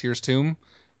tomb, Tyr's tomb,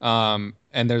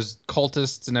 and there's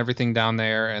cultists and everything down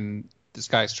there, and this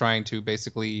guy's trying to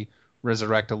basically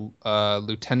resurrect a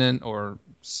lieutenant or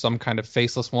some kind of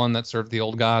faceless one that served the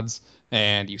old gods,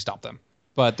 and you stop them.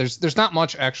 But there's not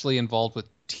much actually involved with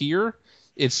Tyr.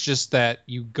 It's just that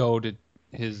you go to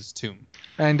his tomb.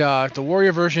 And the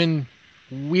warrior version,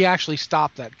 we actually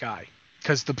stop that guy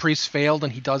because the priest failed,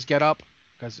 and he does get up,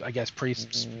 because I guess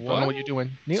priests don't know what you're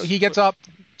doing. He gets up,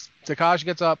 Takashi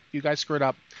gets up, you guys screwed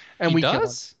up, and we kill him.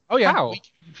 Oh yeah, how?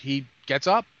 He gets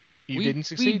up. You didn't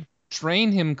succeed. We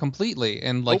drain him completely,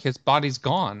 and like his body's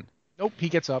gone. Nope, he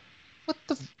gets up. What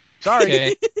the? Sorry.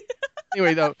 Okay.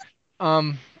 Anyway, though,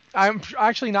 I'm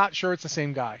actually not sure it's the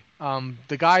same guy.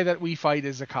 The guy that we fight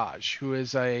is Akaj, who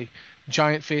is a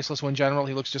giant faceless one general.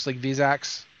 He looks just like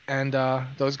Vizax and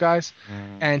those guys.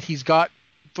 And he's got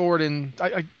Thoradin.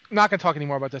 I'm not going to talk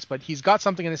anymore about this, but he's got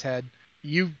something in his head.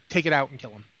 You take it out and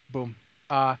kill him. Boom.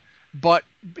 But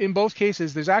in both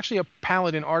cases, there's actually a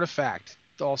paladin artifact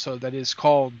also that is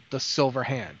called the Silver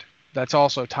Hand. That's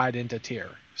also tied into Tyr.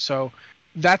 So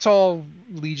that's all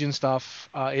Legion stuff.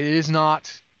 It is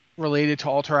not related to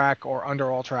Alterac or under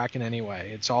Alterac in any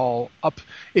way. It's all up.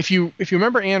 If you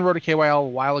remember, Anne wrote a KYL a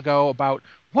while ago about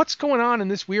what's going on in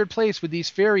this weird place with these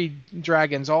fairy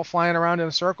dragons all flying around in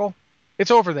a circle.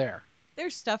 It's over there.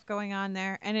 There's stuff going on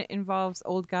there, and it involves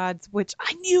old gods, which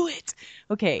I knew it.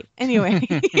 Okay, anyway.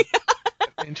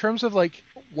 In terms of like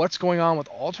what's going on with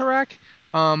Alterac,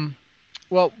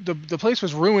 well, the place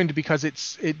was ruined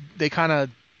because they kind of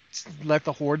let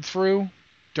the Horde through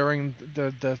during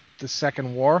the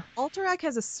Second War. Alterac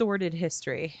has a sordid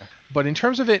history. But in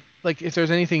terms of it, like if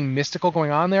there's anything mystical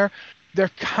going on there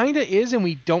kind of is, and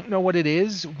we don't know what it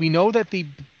is. We know that the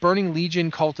Burning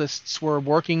Legion cultists were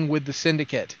working with the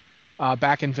Syndicate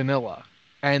back in Vanilla,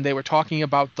 and they were talking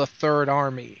about the Third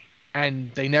Army,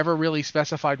 and they never really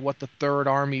specified what the Third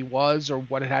Army was or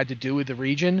what it had to do with the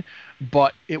region,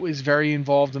 but it was very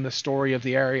involved in the story of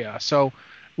the area. So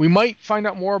we might find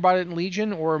out more about it in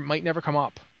Legion, or it might never come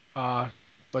up.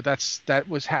 But that's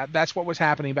what was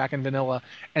happening back in Vanilla,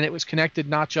 and it was connected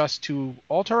not just to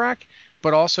Alterac,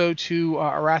 but also to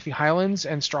Arathi Highlands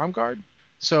and Stromgarde.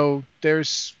 So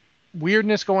there's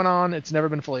weirdness going on. It's never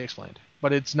been fully explained,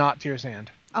 but it's not Tyr's Hand.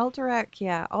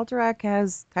 Alterac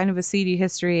has kind of a seedy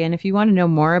history, and if you want to know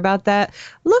more about that,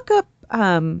 look up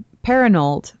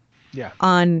Paranold. Yeah.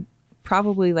 On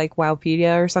probably like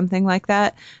Wowpedia or something like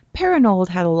that. Paranold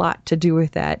had a lot to do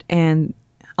with that, and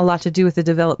a lot to do with the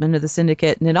development of the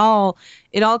Syndicate, and it all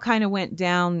kind of went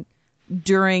down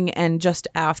during and just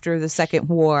after the Second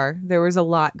War. There was a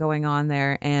lot going on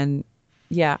there, and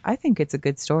yeah, I think it's a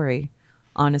good story,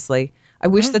 honestly. I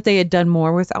wish that they had done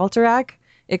more with Alterac.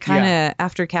 It kind of,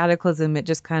 after Cataclysm, it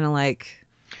just kind of like,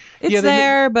 it's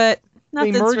there, but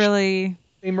nothing's really...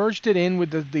 They merged it in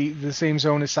with the same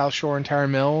zone as South Shore and Terra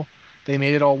Mill. They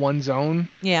made it all one zone.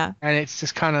 Yeah. And it's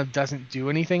just kind of doesn't do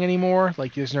anything anymore.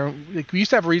 Like there's no, like we used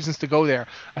to have reasons to go there,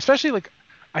 especially like,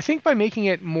 I think by making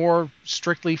it more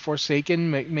strictly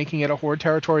Forsaken, making it a Horde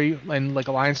territory, and like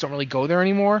Alliance don't really go there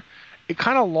anymore, it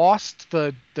kind of lost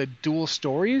the dual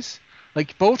stories.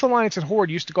 Like both Alliance and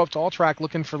Horde used to go up to Alterac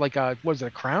looking for like a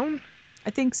crown? I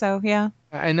think so, yeah.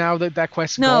 And now that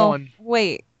quest's gone. No,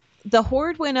 wait. The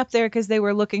Horde went up there because they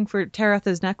were looking for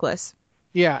Taratha's necklace.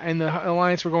 Yeah, and the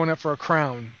Alliance were going up for a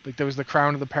crown. Like there was the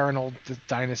crown of the Paranold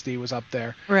dynasty was up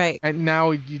there. Right. And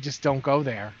now you just don't go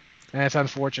there. And it's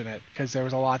unfortunate because there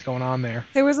was a lot going on there.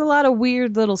 There was a lot of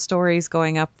weird little stories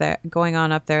going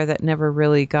on up there that never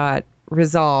really got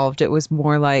resolved. It was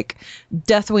more like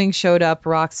Deathwing showed up,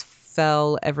 rocks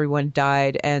fell, everyone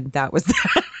died, and that was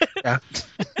that.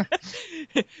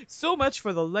 Yeah. So much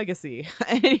for the legacy.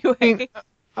 Anyway.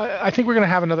 I think we're going to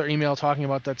have another email talking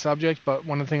about that subject, but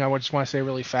one of the things I just want to say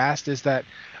really fast is that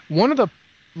one of the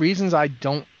reasons I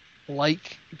don't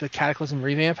like the Cataclysm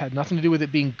revamp had nothing to do with it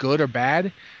being good or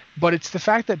bad, but it's the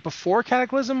fact that before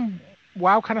Cataclysm,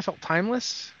 WoW kind of felt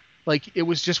timeless. Like it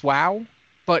was just WoW,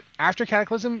 but after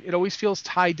Cataclysm, it always feels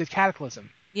tied to Cataclysm.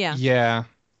 Yeah. Yeah.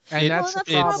 And Well, that's that's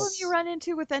the the problem. problem you run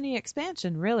into with any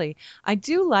expansion, really. I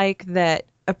do like that,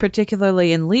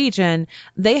 particularly in Legion,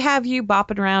 they have you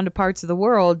bopping around to parts of the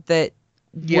world that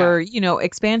were,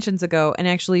 expansions ago, and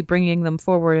actually bringing them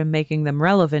forward and making them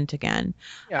relevant again.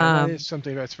 Yeah, that is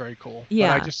something that's very cool.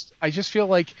 Yeah. But I just feel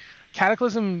like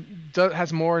Cataclysm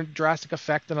has more drastic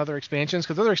effect than other expansions,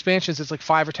 because other expansions it's like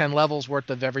 5 or 10 levels worth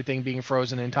of everything being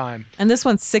frozen in time. And this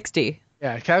one's 60.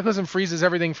 Yeah, Cataclysm freezes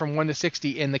everything from 1 to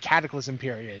 60 in the Cataclysm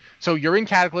period. So you're in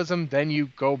Cataclysm, then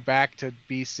you go back to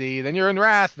BC, then you're in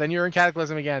Wrath, then you're in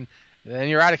Cataclysm again, then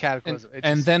you're out of Cataclysm.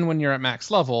 And then when you're at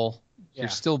max level, Yeah. you're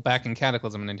still back in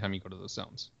Cataclysm anytime you go to those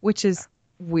zones. Which is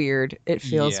weird. It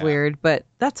feels Yeah. weird, but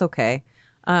that's okay.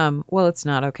 Well, it's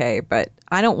not okay, but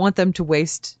I don't want them to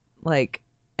waste like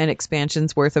an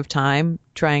expansion's worth of time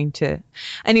trying to.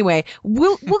 Anyway,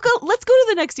 we'll go. Let's go to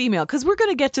the next email because we're going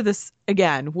to get to this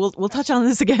again. We'll touch on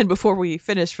this again before we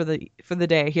finish for the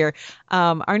day here.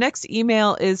 Our next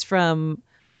email is from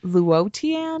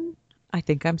Luotian. I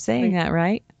think I'm saying that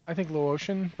right. I think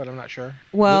Luotian, but I'm not sure.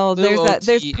 Well, there's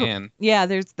Luotian.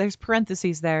 there's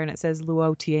parentheses there, and it says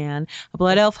Luotian, a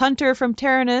blood elf hunter from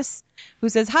Taranis, who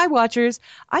says, "Hi, Watchers.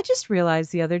 I just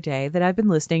realized the other day that I've been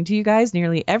listening to you guys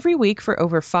nearly every week for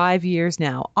over 5 years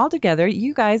now. Altogether,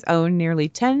 you guys own nearly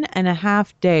 10 and a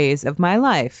half days of my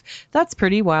life. That's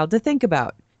pretty wild to think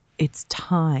about. It's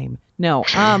time." No.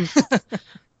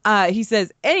 He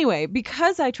says, "Anyway,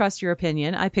 because I trust your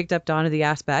opinion, I picked up Dawn of the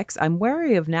Aspects. I'm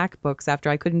wary of Knack books after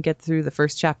I couldn't get through the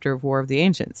first chapter of War of the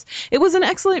Ancients. It was an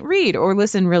excellent read, or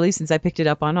listen really, since I picked it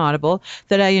up on Audible,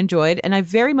 that I enjoyed, and I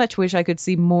very much wish I could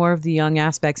see more of the young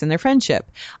Aspects and their friendship.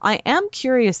 I am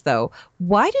curious, though,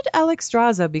 why did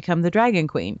Alexstrasza become the Dragon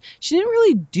Queen? She didn't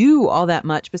really do all that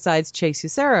much besides chase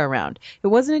Ysera around. It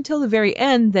wasn't until the very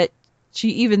end that she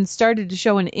even started to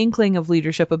show an inkling of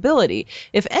leadership ability.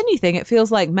 If anything, it feels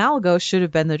like Malygos should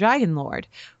have been the Dragon Lord.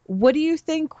 What do you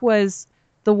think was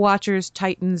the Watcher's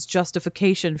Titan's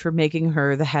justification for making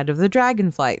her the head of the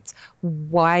Dragonflights?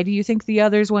 Why do you think the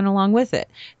others went along with it?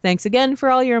 Thanks again for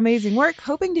all your amazing work.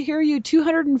 Hoping to hear you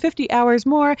 250 hours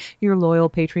more. Your loyal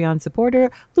Patreon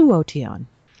supporter, Luotian."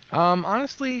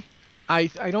 Honestly, I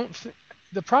don't.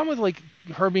 The problem with like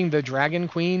her being the Dragon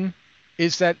Queen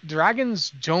is that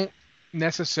dragons don't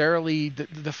necessarily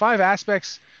the 5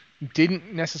 aspects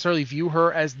didn't necessarily view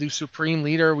her as the supreme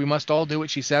leader. We must all do what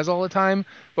she says all the time,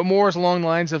 but more as along the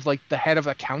lines of like the head of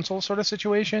a council sort of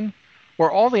situation,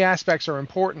 where all the aspects are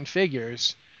important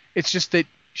figures. It's just that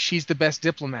she's the best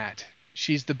diplomat.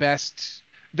 She's the best.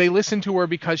 They listen to her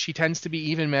because she tends to be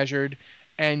even measured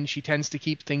and she tends to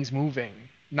keep things moving.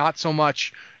 Not so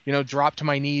much, drop to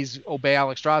my knees, obey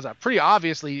Alexstrasza. Pretty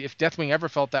obviously, if Deathwing ever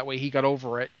felt that way, he got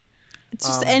over it. It's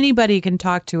just anybody can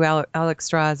talk to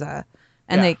Alexstrasza,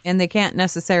 and they can't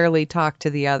necessarily talk to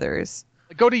the others.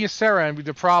 Go to Ysera and be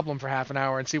the problem for half an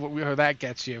hour and see where that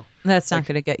gets you. That's not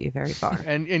going to get you very far.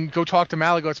 And go talk to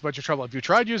Malygos about your trouble. Have you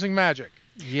tried using magic?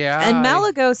 Yeah. And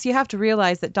Malygos, you have to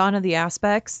realize that Dawn of the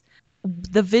Aspects,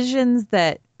 the visions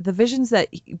that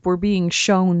were being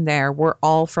shown there were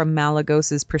all from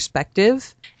Malygos's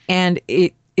perspective, and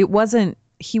he wasn't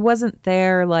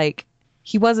there like.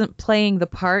 He wasn't playing the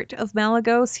part of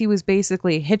Malygos. He was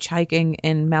basically hitchhiking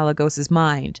in Malygos's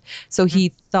mind. So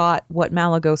he thought what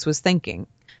Malygos was thinking.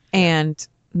 And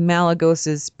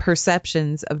Malygos's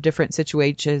perceptions of different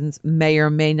situations may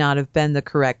or may not have been the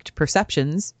correct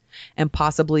perceptions, and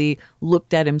possibly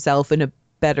looked at himself in a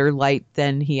better light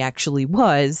than he actually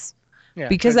was. Yeah,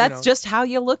 because that's just how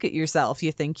you look at yourself.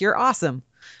 You think you're awesome.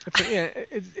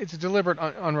 It's a deliberate,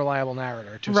 unreliable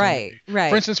narrator. Right.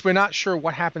 For instance, we're not sure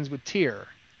what happens with Tyr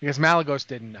because Malygos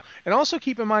didn't know. And also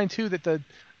keep in mind too that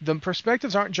the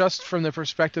perspectives aren't just from the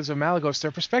perspectives of Malygos.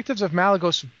 They're perspectives of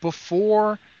Malygos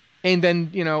before, and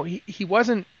then he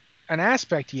wasn't an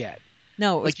aspect yet.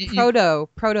 No, it was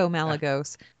proto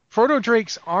Malygos. Proto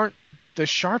Drakes aren't the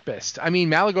sharpest. I mean,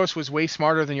 Malygos was way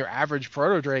smarter than your average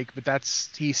Proto-Drake, but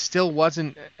he still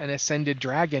wasn't an ascended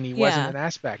dragon. He wasn't an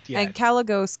aspect yet. And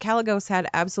Kalecgos had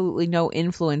absolutely no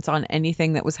influence on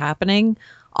anything that was happening.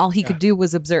 All he could do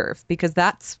was observe, because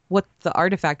that's what the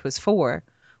artifact was for,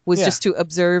 just to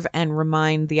observe and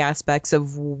remind the aspects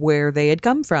of where they had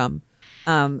come from,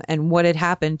 and what had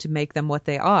happened to make them what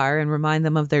they are, and remind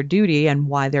them of their duty and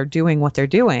why they're doing what they're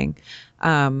doing.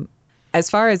 As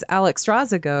far as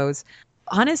Alexstrasza goes,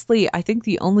 honestly, I think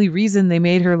the only reason they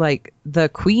made her like the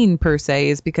queen per se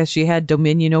is because she had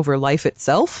dominion over life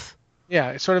itself. Yeah,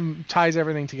 it sort of ties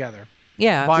everything together.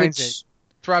 Yeah, binds it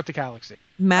throughout the galaxy.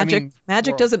 Magic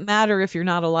doesn't matter if you're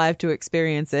not alive to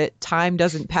experience it. Time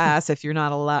doesn't pass if you're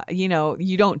not alive.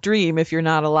 You don't dream if you're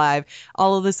not alive.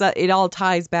 All of this, it all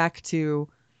ties back to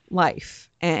life.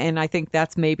 And I think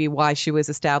that's maybe why she was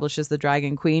established as the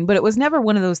Dragon Queen. But it was never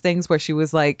one of those things where she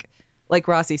was like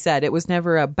Rossi said, it was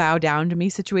never a bow down to me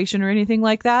situation or anything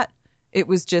like that. It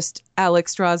was just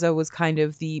Alexstrasza was kind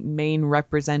of the main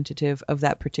representative of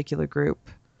that particular group.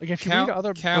 Like if you read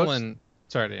other Callan,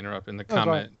 sorry to interrupt, in the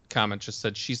comment just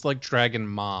said she's like Dragon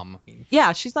Mom.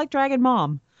 Yeah, she's like Dragon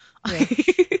Mom. Yeah.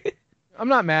 I'm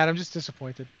not mad. I'm just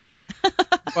disappointed.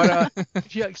 But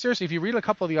seriously, if you read a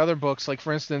couple of the other books, like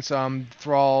for instance,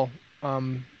 Thrall, I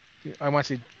want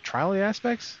to say Trial of the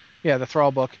Aspects? Yeah, the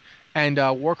Thrall book, and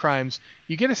War Crimes,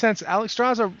 you get a sense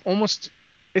Alexstrasza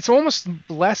it's almost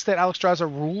less that Alexstrasza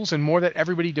rules and more that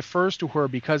everybody defers to her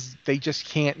because they just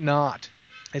can't not.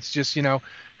 It's just,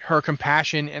 her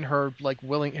compassion and her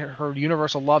her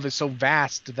universal love is so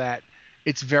vast that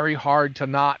it's very hard to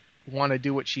not want to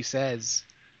do what she says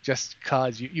just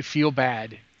because you feel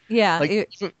bad. Yeah.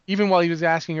 Even while he was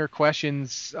asking her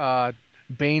questions,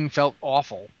 Bane felt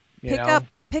awful.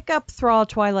 Pick up Thrall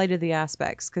Twilight of the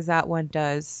Aspects, because that one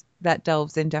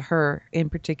delves into her in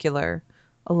particular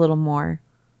a little more.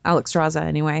 Alexstrasza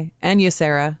anyway, and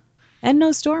Ysera, and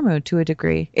Nostormo to a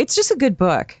degree. It's just a good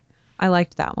book. I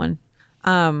liked that one.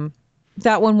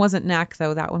 That one wasn't Knack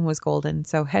though. That one was Golden.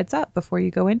 So heads up before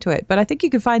you go into it. But I think you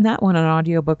can find that one on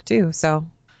audiobook too. So,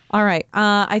 all right.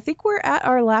 I think we're at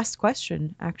our last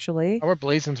question actually. Oh, we're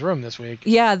blazing through them this week.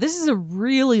 Yeah, this is a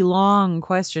really long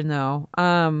question though.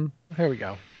 Here we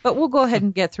go. But we'll go ahead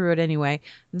and get through it anyway.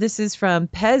 This is from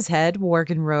Pezhead,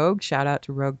 Worgen Rogue, shout out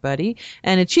to Rogue Buddy,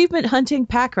 and Achievement Hunting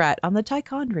Packrat on the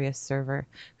Tichondrius server,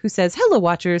 who says, "Hello,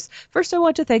 Watchers. First, I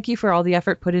want to thank you for all the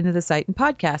effort put into the site and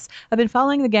podcast. I've been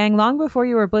following the gang long before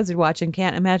you were Blizzard Watch and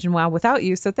can't imagine WoW without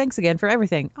you, so thanks again for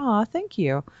everything." Aw, thank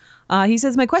you. He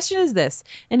says, "My question is this.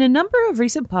 In a number of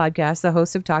recent podcasts, the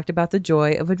hosts have talked about the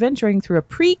joy of adventuring through a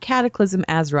pre-Cataclysm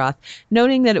Azeroth,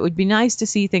 noting that it would be nice to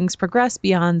see things progress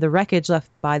beyond the wreckage left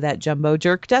by that jumbo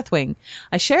jerk Deathwing.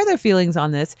 I share their feelings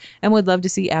on this and would love to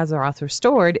see Azeroth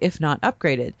restored, if not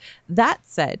upgraded. That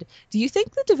said, do you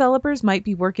think the developers might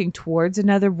be working towards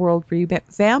another world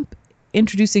revamp,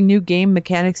 introducing new game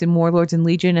mechanics in Warlords and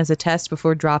Legion as a test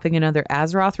before dropping another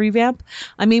Azeroth revamp?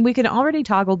 I mean, we can already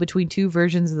toggle between two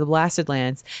versions of the Blasted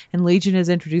Lands, and Legion is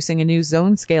introducing a new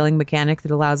zone scaling mechanic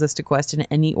that allows us to quest in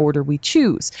any order we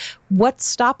choose. What's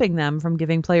stopping them from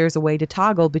giving players a way to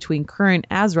toggle between current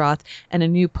Azeroth and a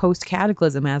new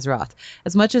post-Cataclysm Azeroth?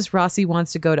 As much as Rossi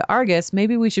wants to go to Argus,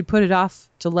 maybe we should put it off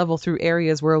to level through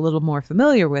areas we're a little more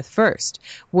familiar with first.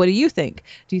 What do you think?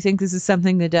 Do you think this is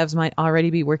something the devs might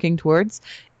already be working towards?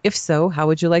 If so, how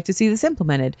would you like to see this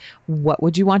implemented? What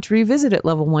would you want to revisit at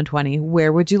level 120?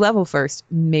 Where would you level first?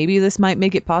 Maybe this might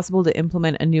make it possible to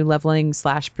implement a new leveling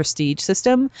 / prestige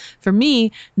system. For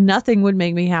me, nothing would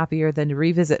make me happier than to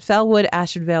revisit Felwood,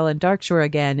 Ashenvale, and Darkshore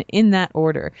again in that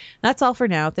order. That's all for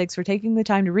now. Thanks for taking the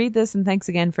time to read this, and thanks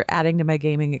again for adding to my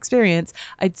gaming experience.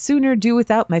 I'd sooner do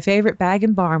without my favorite bag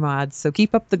and bar mods, so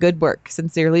keep up the good work.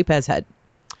 Sincerely, Pezhead."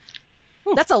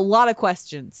 That's a lot of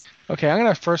questions. Okay, I'm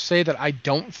going to first say that I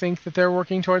don't think that they're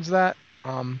working towards that,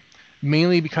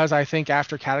 mainly because I think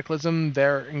after Cataclysm,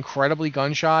 they're incredibly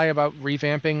gun-shy about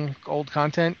revamping old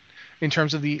content in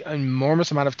terms of the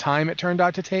enormous amount of time it turned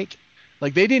out to take.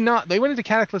 Like, they went into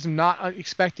Cataclysm not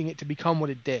expecting it to become what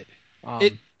it did.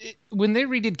 When they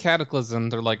redid Cataclysm,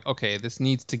 they're like, okay, this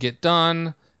needs to get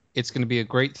done. It's going to be a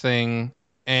great thing.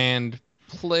 And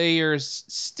players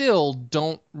still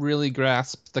don't really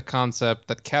grasp the concept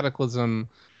that Cataclysm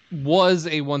was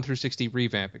a 1 through 60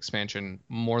 revamp expansion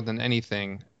more than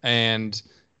anything. And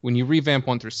when you revamp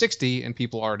 1 through 60 and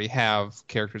people already have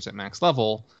characters at max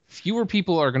level, fewer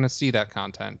people are going to see that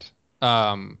content.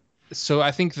 So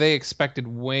I think they expected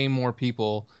way more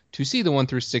people to see the 1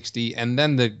 through 60 and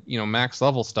then the max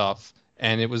level stuff.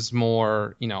 And it was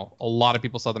more, a lot of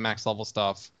people saw the max level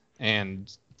stuff,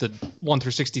 and the 1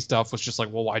 through 60 stuff was just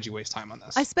like, well, why'd you waste time on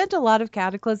this? I spent a lot of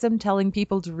Cataclysm telling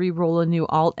people to re-roll a new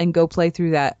alt and go play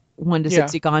through that 1 to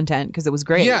 60 content because it was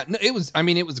great. Yeah, no, it was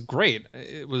great.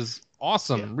 It was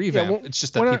awesome revamp. It's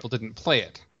just that people didn't play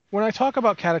it. When I talk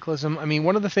about Cataclysm, I mean,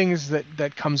 one of the things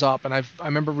that comes up, and I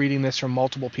remember reading this from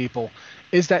multiple people,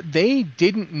 is that they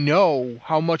didn't know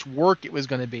how much work it was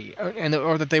going to be,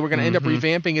 or that they were going to end up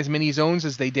revamping as many zones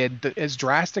as they did, as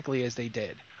drastically as they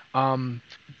did.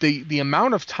 The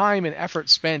amount of time and effort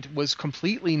spent was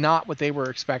completely not what they were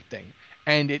expecting,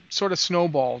 and it sort of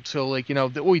snowballed to we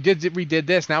redid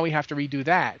this, now we have to redo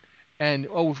that, and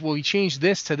we changed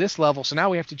this to this level, so now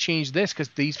we have to change this because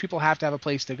these people have to have a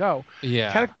place to go.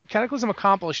 Yeah. Cataclysm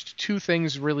accomplished two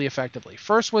things really effectively.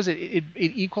 First was it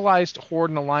equalized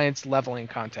Horde and Alliance leveling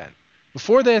content.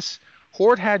 Before this,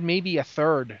 Horde had maybe a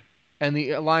third and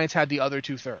the Alliance had the other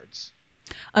 2/3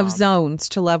 of zones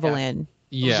to level yeah. in.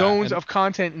 Yeah, zones of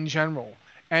content in general.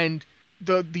 And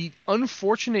the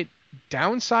unfortunate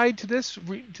downside to this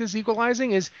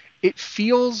equalizing is it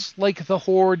feels like the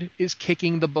Horde is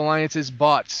kicking the Alliance's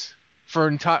butts for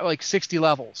like 60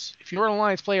 levels. If you're an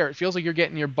Alliance player, it feels like you're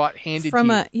getting your butt handed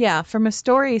to you. From a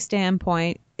story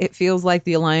standpoint, it feels like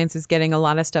the Alliance is getting a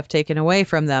lot of stuff taken away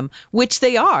from them, which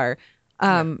they are.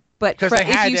 But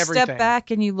if you step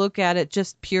back and you look at it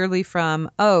just purely from,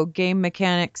 game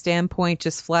mechanic standpoint,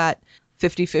 just flat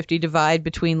 50-50 divide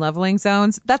between leveling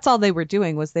zones, that's all they were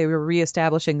doing, was they were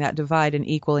reestablishing that divide and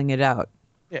equaling it out.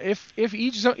 Yeah, if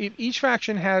each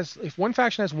faction has, if one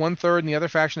faction has 1/3 and the other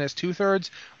faction has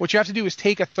 2/3, what you have to do is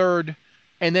take a third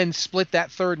and then split that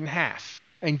third in half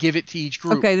and give it to each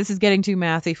group. Okay, this is getting too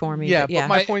mathy for me. Yeah, but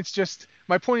my point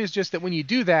is just that when you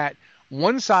do that,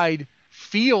 one side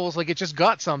feels like it just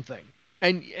got something,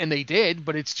 and they did,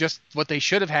 but it's just what they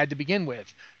should have had to begin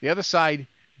with. The other side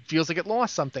feels like it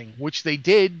lost something, which they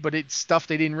did, but it's stuff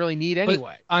they didn't really need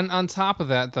anyway. But on top of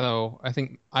that, though,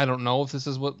 I don't know if this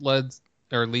is what leads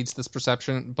this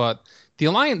perception, but the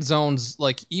Alliance zones,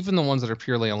 like even the ones that are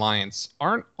purely Alliance,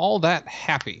 aren't all that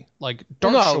happy. Like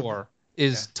Darkshore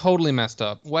is totally messed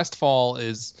up. Westfall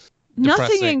is depressing.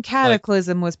 Nothing in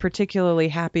Cataclysm was particularly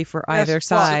happy for either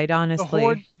side,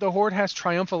 honestly. The Horde has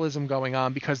triumphalism going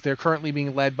on because they're currently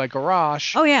being led by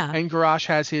Garrosh. Oh yeah, and Garrosh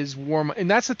has his warm, and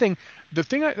that's the thing. The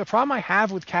problem I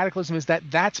have with Cataclysm is that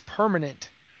that's permanent.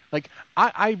 Like,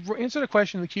 I answered a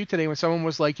question in the queue today when someone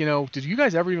was like, did you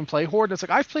guys ever even play Horde? And it's like,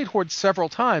 I've played Horde several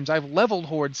times. I've leveled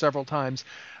Horde several times.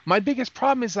 My biggest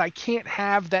problem is I can't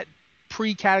have that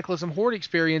pre-Cataclysm Horde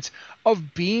experience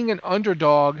of being an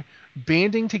underdog,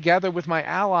 banding together with my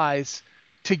allies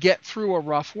to get through a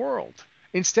rough world.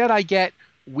 Instead, I get,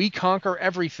 we conquer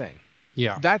everything.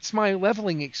 Yeah. That's my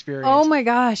leveling experience. Oh my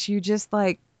gosh, you just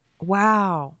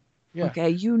wow. Yeah. Okay,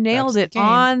 you nailed it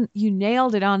on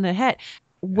the head.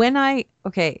 My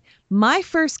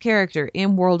first character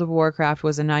in World of Warcraft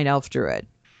was a Night Elf Druid.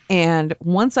 And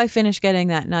once I finished getting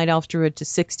that Night Elf Druid to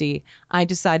 60, I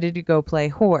decided to go play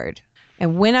Horde.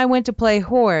 And when I went to play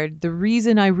Horde, the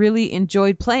reason I really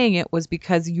enjoyed playing it was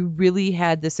because you really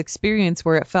had this experience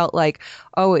where it felt like,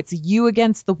 it's you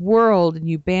against the world, and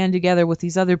you band together with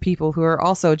these other people who are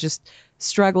also just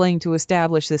struggling to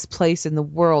establish this place in the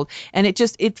world. And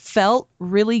it felt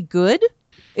really good.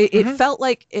 It felt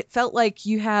like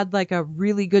you had like a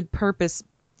really good purpose.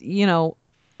 The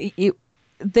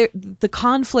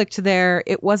conflict there,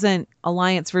 it wasn't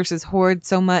Alliance versus Horde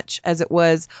so much as it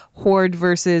was Horde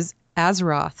versus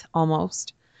Azeroth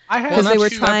almost. Because they were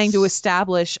trying to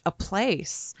establish a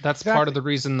place. That's part of the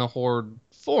reason the Horde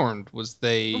formed, was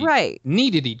they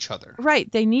needed each other.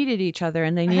 Right, they needed each other,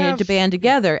 and they needed to band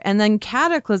together. And then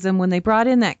Cataclysm, when they brought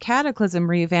in that Cataclysm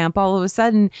revamp, all of a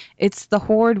sudden it's the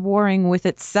Horde warring with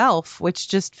itself, which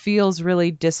just feels really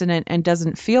dissonant and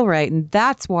doesn't feel right. And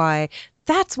that's why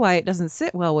it doesn't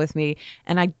sit well with me.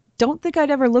 And I don't think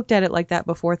I'd ever looked at it like that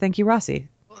before. Thank you, Rossi.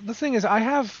 The thing is, I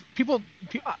have people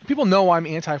know I'm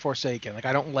anti-Forsaken. Like,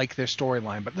 I don't like their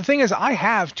storyline. But the thing is, I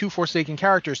have 2 Forsaken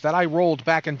characters that I rolled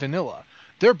back in vanilla.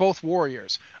 They're both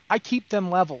warriors. I keep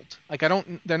them leveled. Like,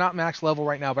 they're not max level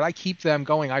right now, but I keep them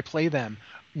going. I play them.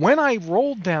 When I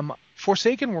rolled them,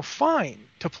 Forsaken were fine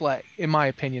to play, in my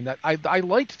opinion. That I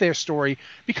liked their story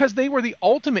because they were the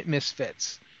ultimate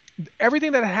misfits.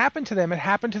 Everything that had happened to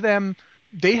them,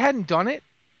 they hadn't done it.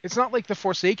 It's not like the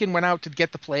Forsaken went out to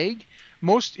get the plague.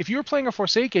 If you were playing a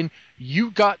Forsaken, you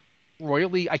got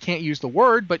royally, I can't use the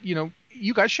word, but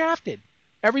you got shafted.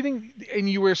 Everything, and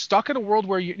you were stuck in a world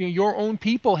where your own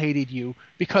people hated you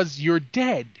because you're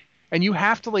dead, and you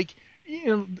have to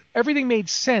everything made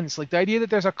sense. Like the idea that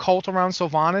there's a cult around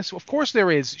Sylvanas, of course there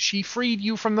is. She freed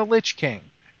you from the Lich King,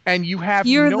 and you have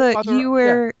you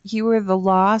were the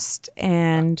lost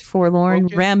and forlorn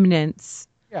remnants.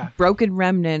 Yeah. Broken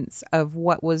remnants of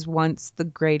what was once the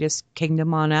greatest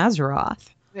kingdom on Azeroth.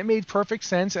 It made perfect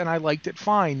sense, and I liked it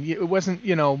fine. It wasn't,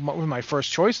 my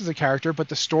first choice as a character, but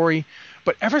the story.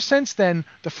 But ever since then,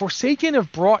 the Forsaken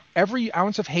have brought every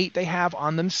ounce of hate they have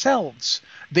on themselves.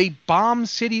 They bomb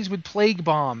cities with plague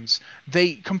bombs.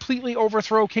 They completely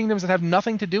overthrow kingdoms that have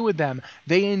nothing to do with them.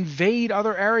 They invade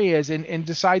other areas and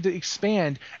decide to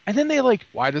expand. And then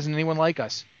why doesn't anyone like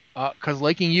us? Because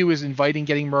liking you is inviting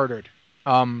getting murdered.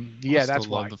 That's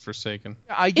why. Love the Forsaken.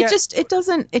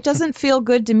 It doesn't feel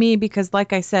good to me because,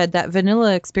 like I said, that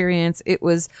vanilla experience, it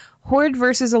was Horde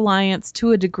versus Alliance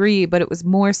to a degree, but it was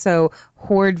more so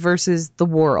Horde versus the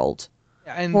world,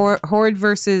 and Horde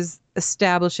versus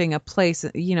establishing a place,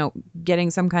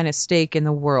 getting some kind of stake in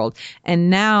the world.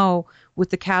 And now with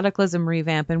the Cataclysm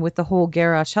revamp and with the whole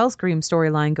Garrosh Hellscream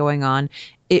storyline going on,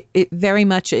 it very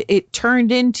much it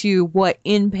turned into what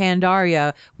in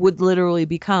Pandaria would literally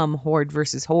become Horde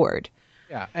versus Horde.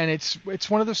 Yeah, and it's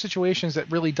one of those situations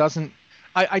that really doesn't.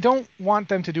 I don't want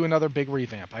them to do another big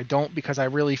revamp. I don't, because I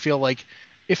really feel like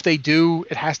if they do,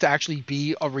 it has to actually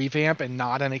be a revamp and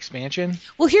not an expansion.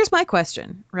 Well, here's my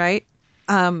question, right?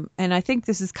 And I think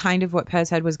this is kind of what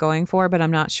Pezhead was going for, but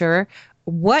I'm not sure.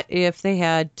 What if they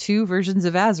had two versions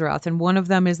of Azeroth, and one of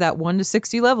them is that 1 to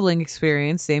 60 leveling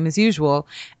experience, same as usual,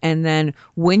 and then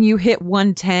when you hit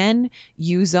 110,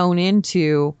 you zone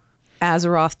into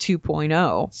Azeroth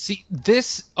 2.0. See,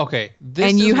 this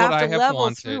and you is have what to I have level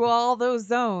wanted through all those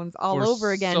zones all for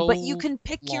over again, so but you can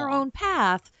pick your long. own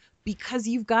path because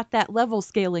you've got that level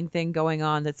scaling thing going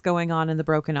on that's going on in the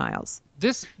Broken Isles.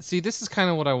 This is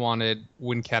kind of what I wanted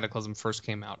when Cataclysm first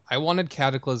came out. I wanted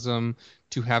Cataclysm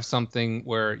to have something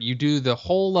where you do the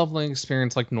whole leveling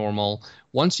experience like normal.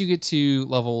 Once you get to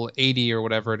level 80 or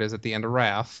whatever it is at the end of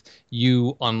Wrath,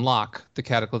 you unlock the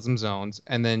Cataclysm zones,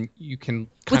 and then you can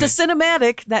with a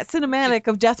cinematic,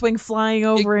 of Deathwing flying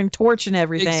over and torching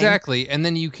everything. Exactly, and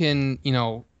then you can,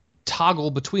 toggle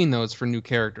between those for new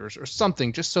characters or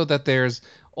something, just so that there's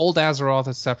old Azeroth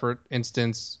a separate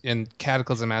instance and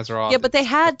Cataclysm Azeroth. Yeah, but they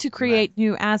had to create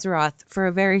new Azeroth for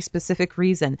a very specific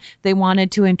reason. They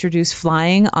wanted to introduce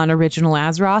flying on original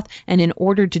Azeroth, and in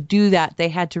order to do that, they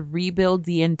had to rebuild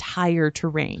the entire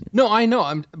terrain. No, I know.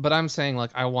 I'm saying,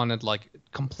 like, I wanted like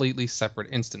completely separate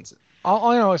instances.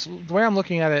 All I know is the way I'm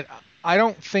looking at it, I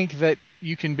don't think that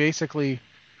you can basically.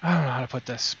 I don't know how to put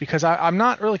this, because I'm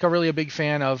not really a big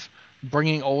fan of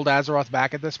bringing old Azeroth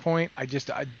back at this point.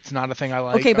 It's not a thing I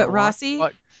like. Okay, but Rossi,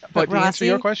 but to answer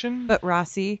your question, but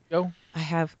Rossi, go. I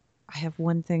have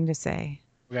one thing to say.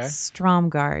 Okay.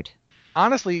 Stromgarde.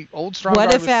 Honestly, old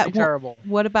Stromgarde was pretty terrible.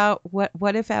 What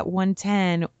if at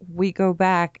 110 we go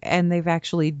back and they've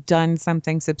actually done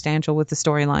something substantial with the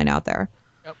storyline out there?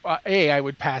 I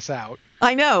would pass out.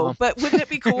 I know, but wouldn't it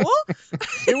be cool?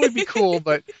 It would be cool,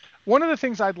 but one of the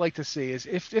things I'd like to see is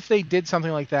if they did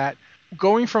something like that,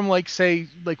 going from say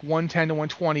 110 to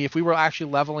 120, if we were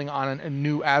actually leveling on a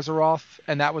new Azeroth,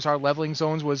 and that was our leveling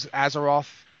zones was Azeroth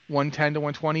 110 to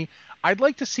 120, I'd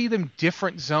like to see them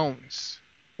different zones.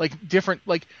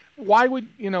 Why would,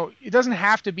 it doesn't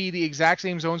have to be the exact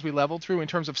same zones we leveled through in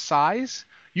terms of size.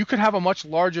 You could have a much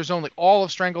larger zone, like all of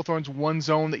Stranglethorn's one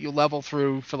zone that you level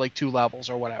through for 2 levels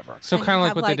or whatever. So kind of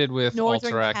like what they did with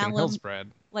Alterac and Hillspread.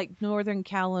 Like Northern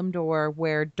Kalimdor,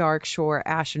 where Darkshore,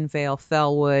 Ashenvale,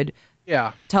 Felwood,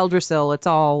 Teldrassil, it's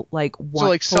all like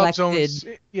one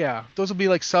subzones. Yeah, those will be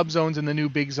like subzones in the new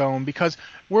big zone, because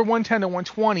we're 110 to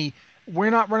 120. We're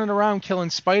not running around killing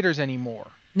spiders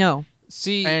anymore. No.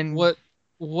 See, and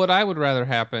what I would rather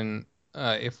happen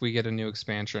if we get a new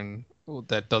expansion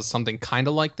that does something kind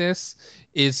of like this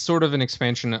is sort of an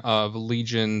expansion of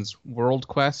Legion's World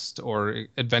Quest or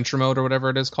Adventure Mode or whatever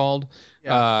it is called,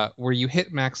 where you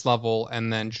hit max level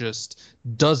and then just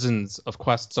dozens of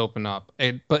quests open up.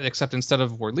 But except instead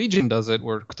of where Legion does it,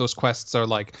 where those quests are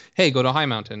like, hey, go to High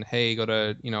Mountain, hey, go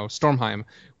to Stormheim,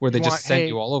 where they just send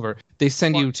you all over. They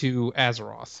send you to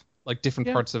Azeroth. Like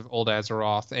different parts of old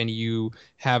Azeroth, and you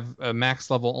have a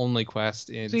max level only quest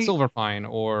in Silverpine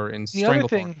or in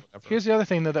Stranglethorn. Here's the other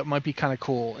thing that might be kind of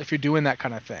cool if you're doing that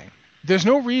kind of thing. There's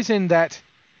no reason that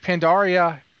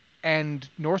Pandaria and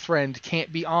Northrend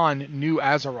can't be on new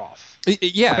Azeroth.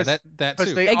 Yeah, that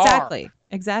too. They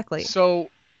Exactly.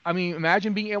 So, I mean,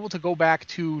 imagine being able to go back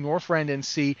to Northrend and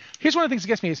see. Here's one of the things that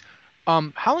gets me is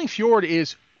Howling Fjord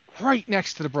is right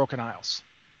next to the Broken Isles.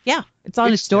 Yeah, it's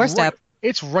on its doorstep.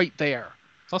 It's right there.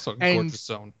 It's also a gorgeous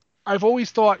zone. I've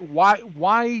always thought,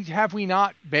 why have we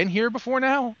not been here before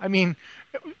now? I mean,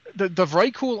 the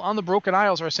Vrykul on the Broken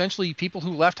Isles are essentially people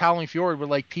who left Howling Fjord were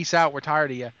like, peace out, we're tired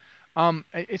of you.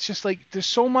 It's just like there's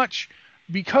so much,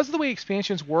 because of the way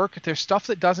expansions work, there's stuff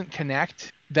that doesn't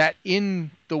connect that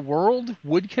in the world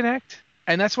would connect.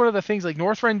 And that's one of the things, like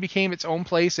Northrend became its own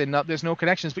place and there's no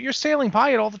connections, but you're sailing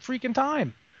by it all the freaking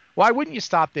time. Why wouldn't you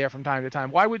stop there from time to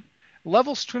time?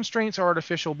 Level constraints are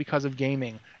artificial because of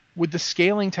gaming. With the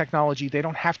scaling technology, they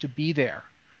don't have to be there.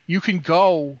 You can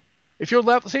go, if you're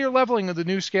say you're leveling the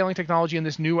new scaling technology in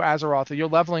this new Azeroth, you're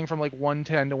leveling from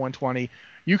 110 to 120.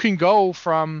 You can go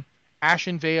from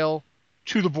Ashenvale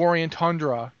to the Borean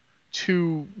Tundra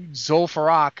to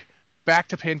Zul'Farrak back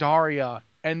to Pandaria,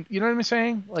 and you know what I'm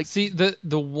saying? See,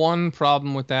 the one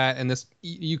problem with that, and this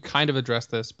you kind of addressed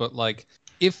this, but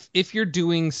if you're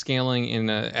doing scaling in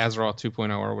a Azeroth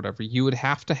 2.0 or whatever, you would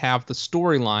have to have the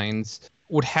storylines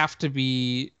would have to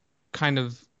be kind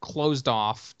of closed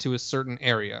off to a certain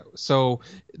area. So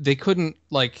they couldn't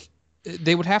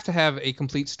they would have to have a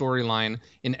complete storyline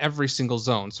in every single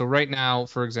zone. So right now,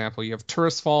 for example, you have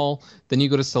Tourist Fall, then you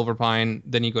go to Silverpine,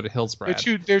 then you go to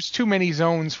Hillsbrad. There's too many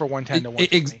zones for 110 to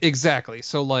 120. Exactly.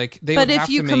 So like they But would if have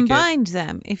you to make combined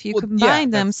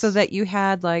them, so that you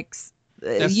had like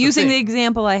using the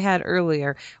example I had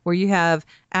earlier, where you have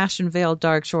Ashen Vale,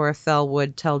 Darkshore,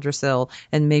 Fellwood, Teldrassil,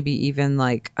 and maybe even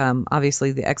like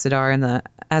obviously the Exodar and the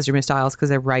Azure Mist Isles because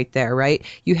they're right there, right?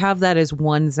 You have that as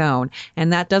one zone,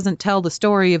 and that doesn't tell the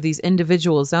story of these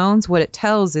individual zones. What it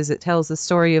tells the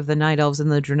story of the Night Elves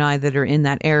and the Draenei that are in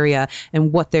that area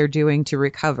and what they're doing to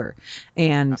recover.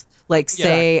 And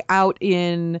say out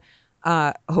in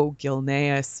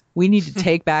Gilneas. We need to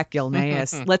take back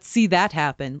Gilneas. Let's see that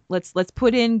happen. Let's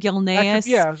put in Gilneas.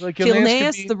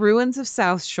 Gilneas, the ruins of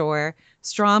South Shore,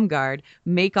 Stromgarde,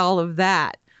 make all of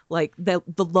that. Like the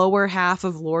lower half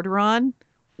of Lordaeron.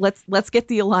 Let's get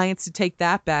the Alliance to take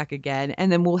that back again,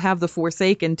 and then we'll have the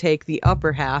Forsaken take the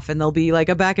upper half, and there'll be like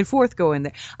a back and forth going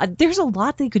there. There's a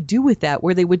lot they could do with that,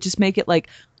 where they would just make it like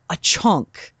a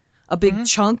chunk. A big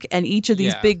chunk, and each of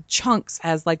these big chunks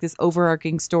has like this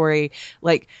overarching story,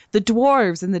 like the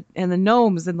dwarves and the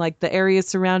gnomes and like the areas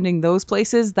surrounding those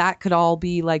places. That could all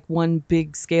be like one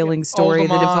big scaling story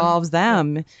that involves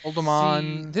them.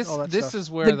 Oldemon. This is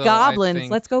where the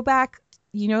goblins. Let's go back.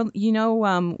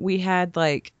 We had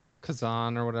like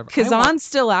Kazan or whatever. Kazan's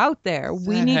still out there.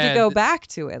 We need to go back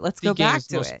to it. Let's go back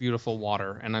to most it. Beautiful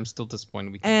water, and I'm still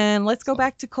disappointed. And let's go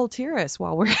back to Kul Tiras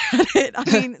while we're at it. I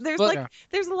mean, there's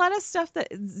there's a lot of stuff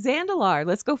that Zandalar.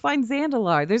 Let's go find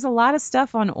Zandalar. There's a lot of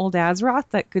stuff on Old Azeroth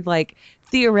that could like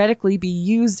theoretically be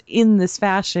used in this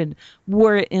fashion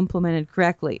were it implemented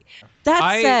correctly.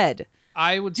 That said,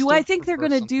 do I think they're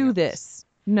going to do this?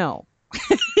 No.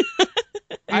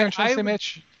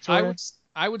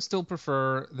 I would still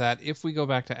prefer that if we go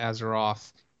back to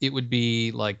Azeroth, it would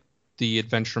be like the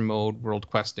adventure mode world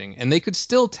questing. And they could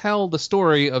still tell the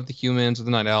story of the humans, or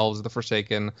the Night Elves, or the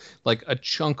Forsaken, like a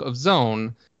chunk of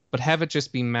zone, but have it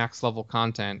just be max level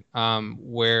content.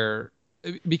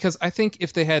 Because I think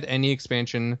if they had any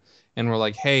expansion and were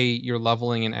like, hey, you're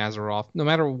leveling in Azeroth, no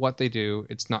matter what they do,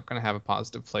 it's not going to have a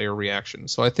positive player reaction.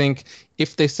 So I think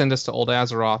if they send us to Old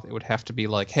Azeroth, it would have to be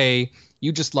like, hey,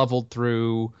 you just leveled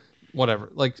through whatever,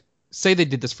 like say they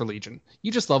did this for Legion.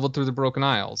 You just leveled through the Broken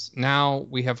Isles. Now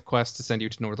we have quests to send you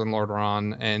to Northern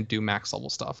Lordaeron and do max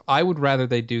level stuff. I would rather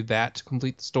they do that to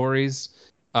complete the stories,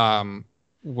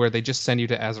 where they just send you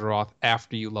to Azeroth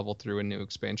after you level through a new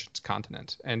expansion's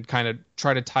continent and kind of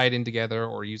try to tie it in together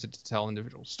or use it to tell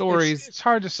individual stories. It's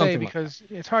hard to say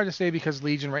because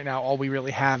Legion right now all we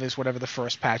really have is whatever the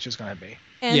first patch is going to be.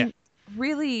 And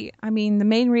really, I mean, the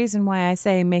main reason why I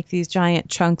say make these giant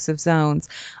chunks of zones,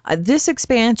 this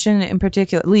expansion in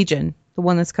particular, Legion, the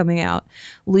one that's coming out,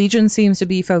 Legion seems to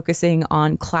be focusing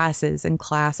on classes and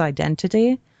class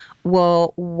identity.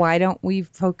 Well, why don't we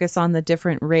focus on the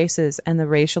different races and the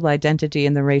racial identity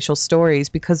and the racial stories?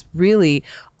 Because really,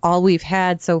 all we've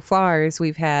had so far is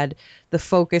we've had the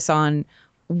focus on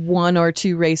one or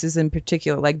two races in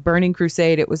particular. Like Burning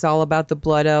Crusade, it was all about the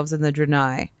Blood Elves and the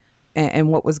Draenei and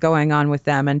what was going on with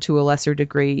them, and to a lesser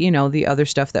degree, the other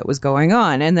stuff that was going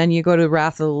on. And then you go to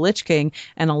Wrath of the Lich King,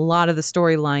 and a lot of the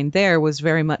storyline there was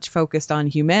very much focused on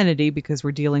humanity because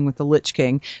we're dealing with the Lich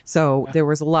King. So there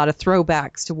was a lot of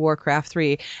throwbacks to Warcraft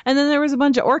 3. And then there was a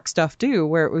bunch of orc stuff too,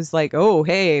 where it was like, oh,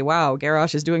 hey, wow,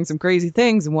 Garrosh is doing some crazy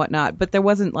things and whatnot. But there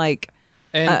wasn't like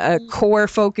a core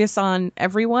focus on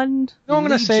everyone. No, I'm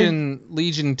going to say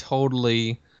Legion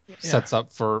totally sets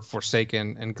up for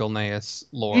Forsaken and Gilneas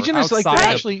lore. Legion is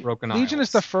Broken Legion Isles.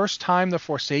 is the first time the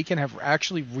Forsaken have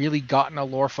actually really gotten a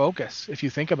lore focus, if you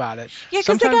think about it. Yeah,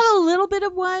 because they got a little bit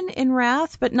of one in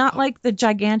Wrath, but not like the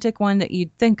gigantic one that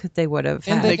you'd think that they would have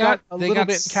had. And they got a little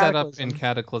bit set up in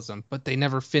Cataclysm, but they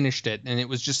never finished it, and it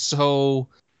was just so.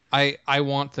 I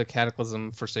want the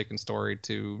Cataclysm Forsaken story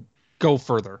to go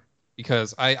further.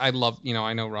 Because I love,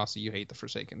 I know, Rossi, you hate the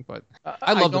Forsaken, but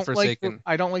I love the Forsaken.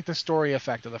 I don't like the story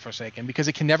effect of the Forsaken because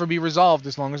it can never be resolved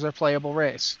as long as they're a playable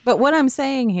race. But what I'm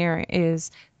saying here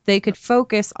is they could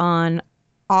focus on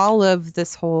all of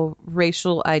this whole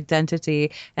racial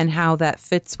identity and how that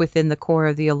fits within the core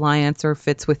of the Alliance or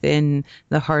fits within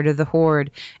the heart of the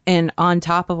Horde. And on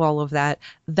top of all of that,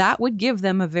 that would give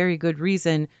them a very good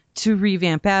reason to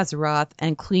revamp Azeroth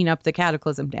and clean up the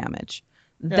Cataclysm damage.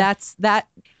 Yeah. That's that.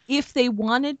 If they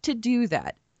wanted to do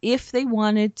that, if they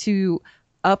wanted to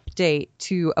update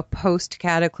to a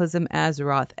post-Cataclysm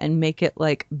Azeroth and make it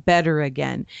like better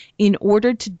again, in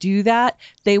order to do that,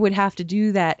 they would have to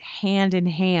do that hand in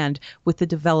hand with the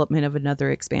development of another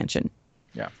expansion.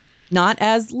 Yeah. Not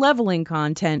as leveling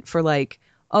content for like,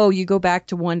 oh, you go back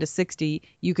to 1 to 60,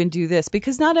 you can do this,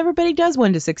 because not everybody does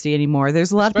 1 to 60 anymore.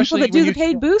 There's a lot of people that do the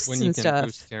paid boosts when you and can stuff.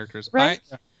 Boost characters. Right?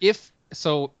 If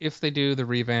they do the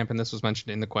revamp, and this was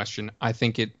mentioned in the question, I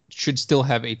think it should still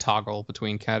have a toggle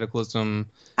between Cataclysm,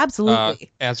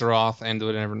 Absolutely, Azeroth, and Do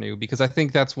It Never Knew, because I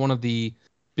think that's one of the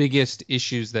biggest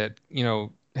issues that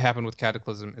happened with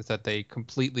Cataclysm, is that they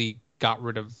completely got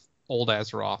rid of old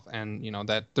Azeroth, and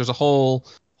that there's a whole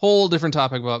different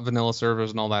topic about vanilla servers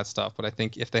and all that stuff. But I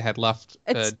think if they had left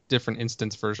a different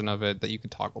instance version of it that you could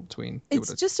toggle between,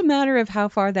 it's just a matter of how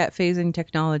far that phasing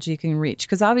technology can reach.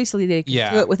 Because obviously they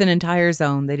can do it with an entire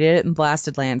zone. They did it in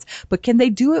Blasted Lands, but can they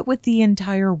do it with the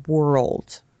entire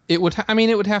world? It would.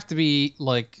 It would have to be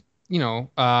like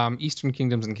Eastern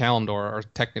Kingdoms and Kalimdor are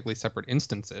technically separate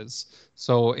instances,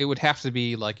 so it would have to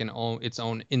be like its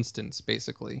own instance,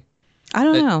 basically. I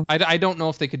don't know. I don't know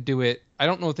if they could do it. I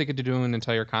don't know if they could do an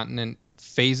entire continent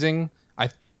phasing. I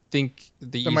think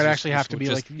there might actually have to be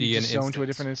like an zone to a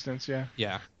different instance. Yeah.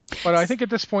 Yeah. But I think at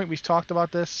this point we've talked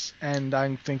about this, and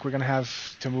I think we're gonna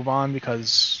have to move on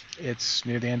because it's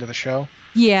near the end of the show.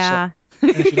 Yeah. So,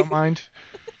 if you don't mind.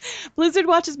 Blizzard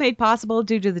Watch is made possible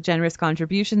due to the generous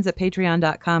contributions at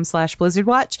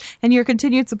patreon.com/BlizzardWatch, and your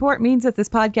continued support means that this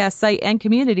podcast site and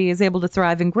community is able to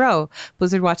thrive and grow.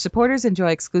 Blizzard Watch supporters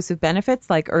enjoy exclusive benefits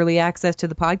like early access to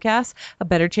the podcast, a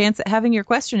better chance at having your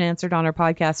question answered on our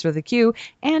podcast or the queue,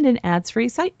 and an ads-free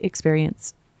site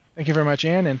experience. Thank you very much,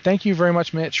 Ann, and thank you very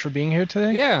much, Mitch, for being here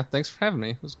today. Yeah, thanks for having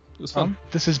me. It was fun.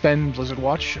 This has been Blizzard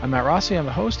Watch. I'm Matt Rossi. I'm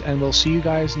the host, and we'll see you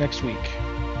guys next week.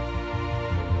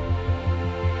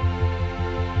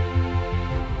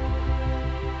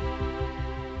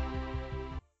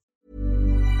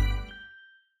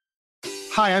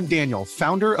 Hi, I'm Daniel,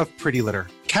 founder of Pretty Litter.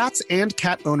 Cats and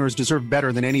cat owners deserve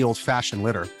better than any old-fashioned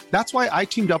litter. That's why I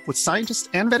teamed up with scientists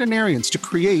and veterinarians to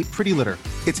create Pretty Litter.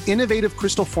 Its innovative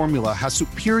crystal formula has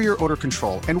superior odor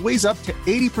control and weighs up to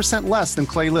 80% less than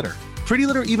clay litter. Pretty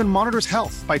Litter even monitors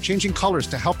health by changing colors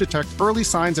to help detect early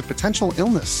signs of potential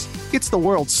illness. It's the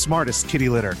world's smartest kitty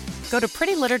litter. Go to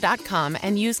prettylitter.com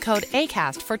and use code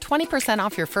ACAST for 20%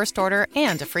 off your first order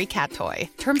and a free cat toy.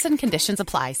 Terms and conditions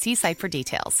apply. See site for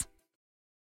details.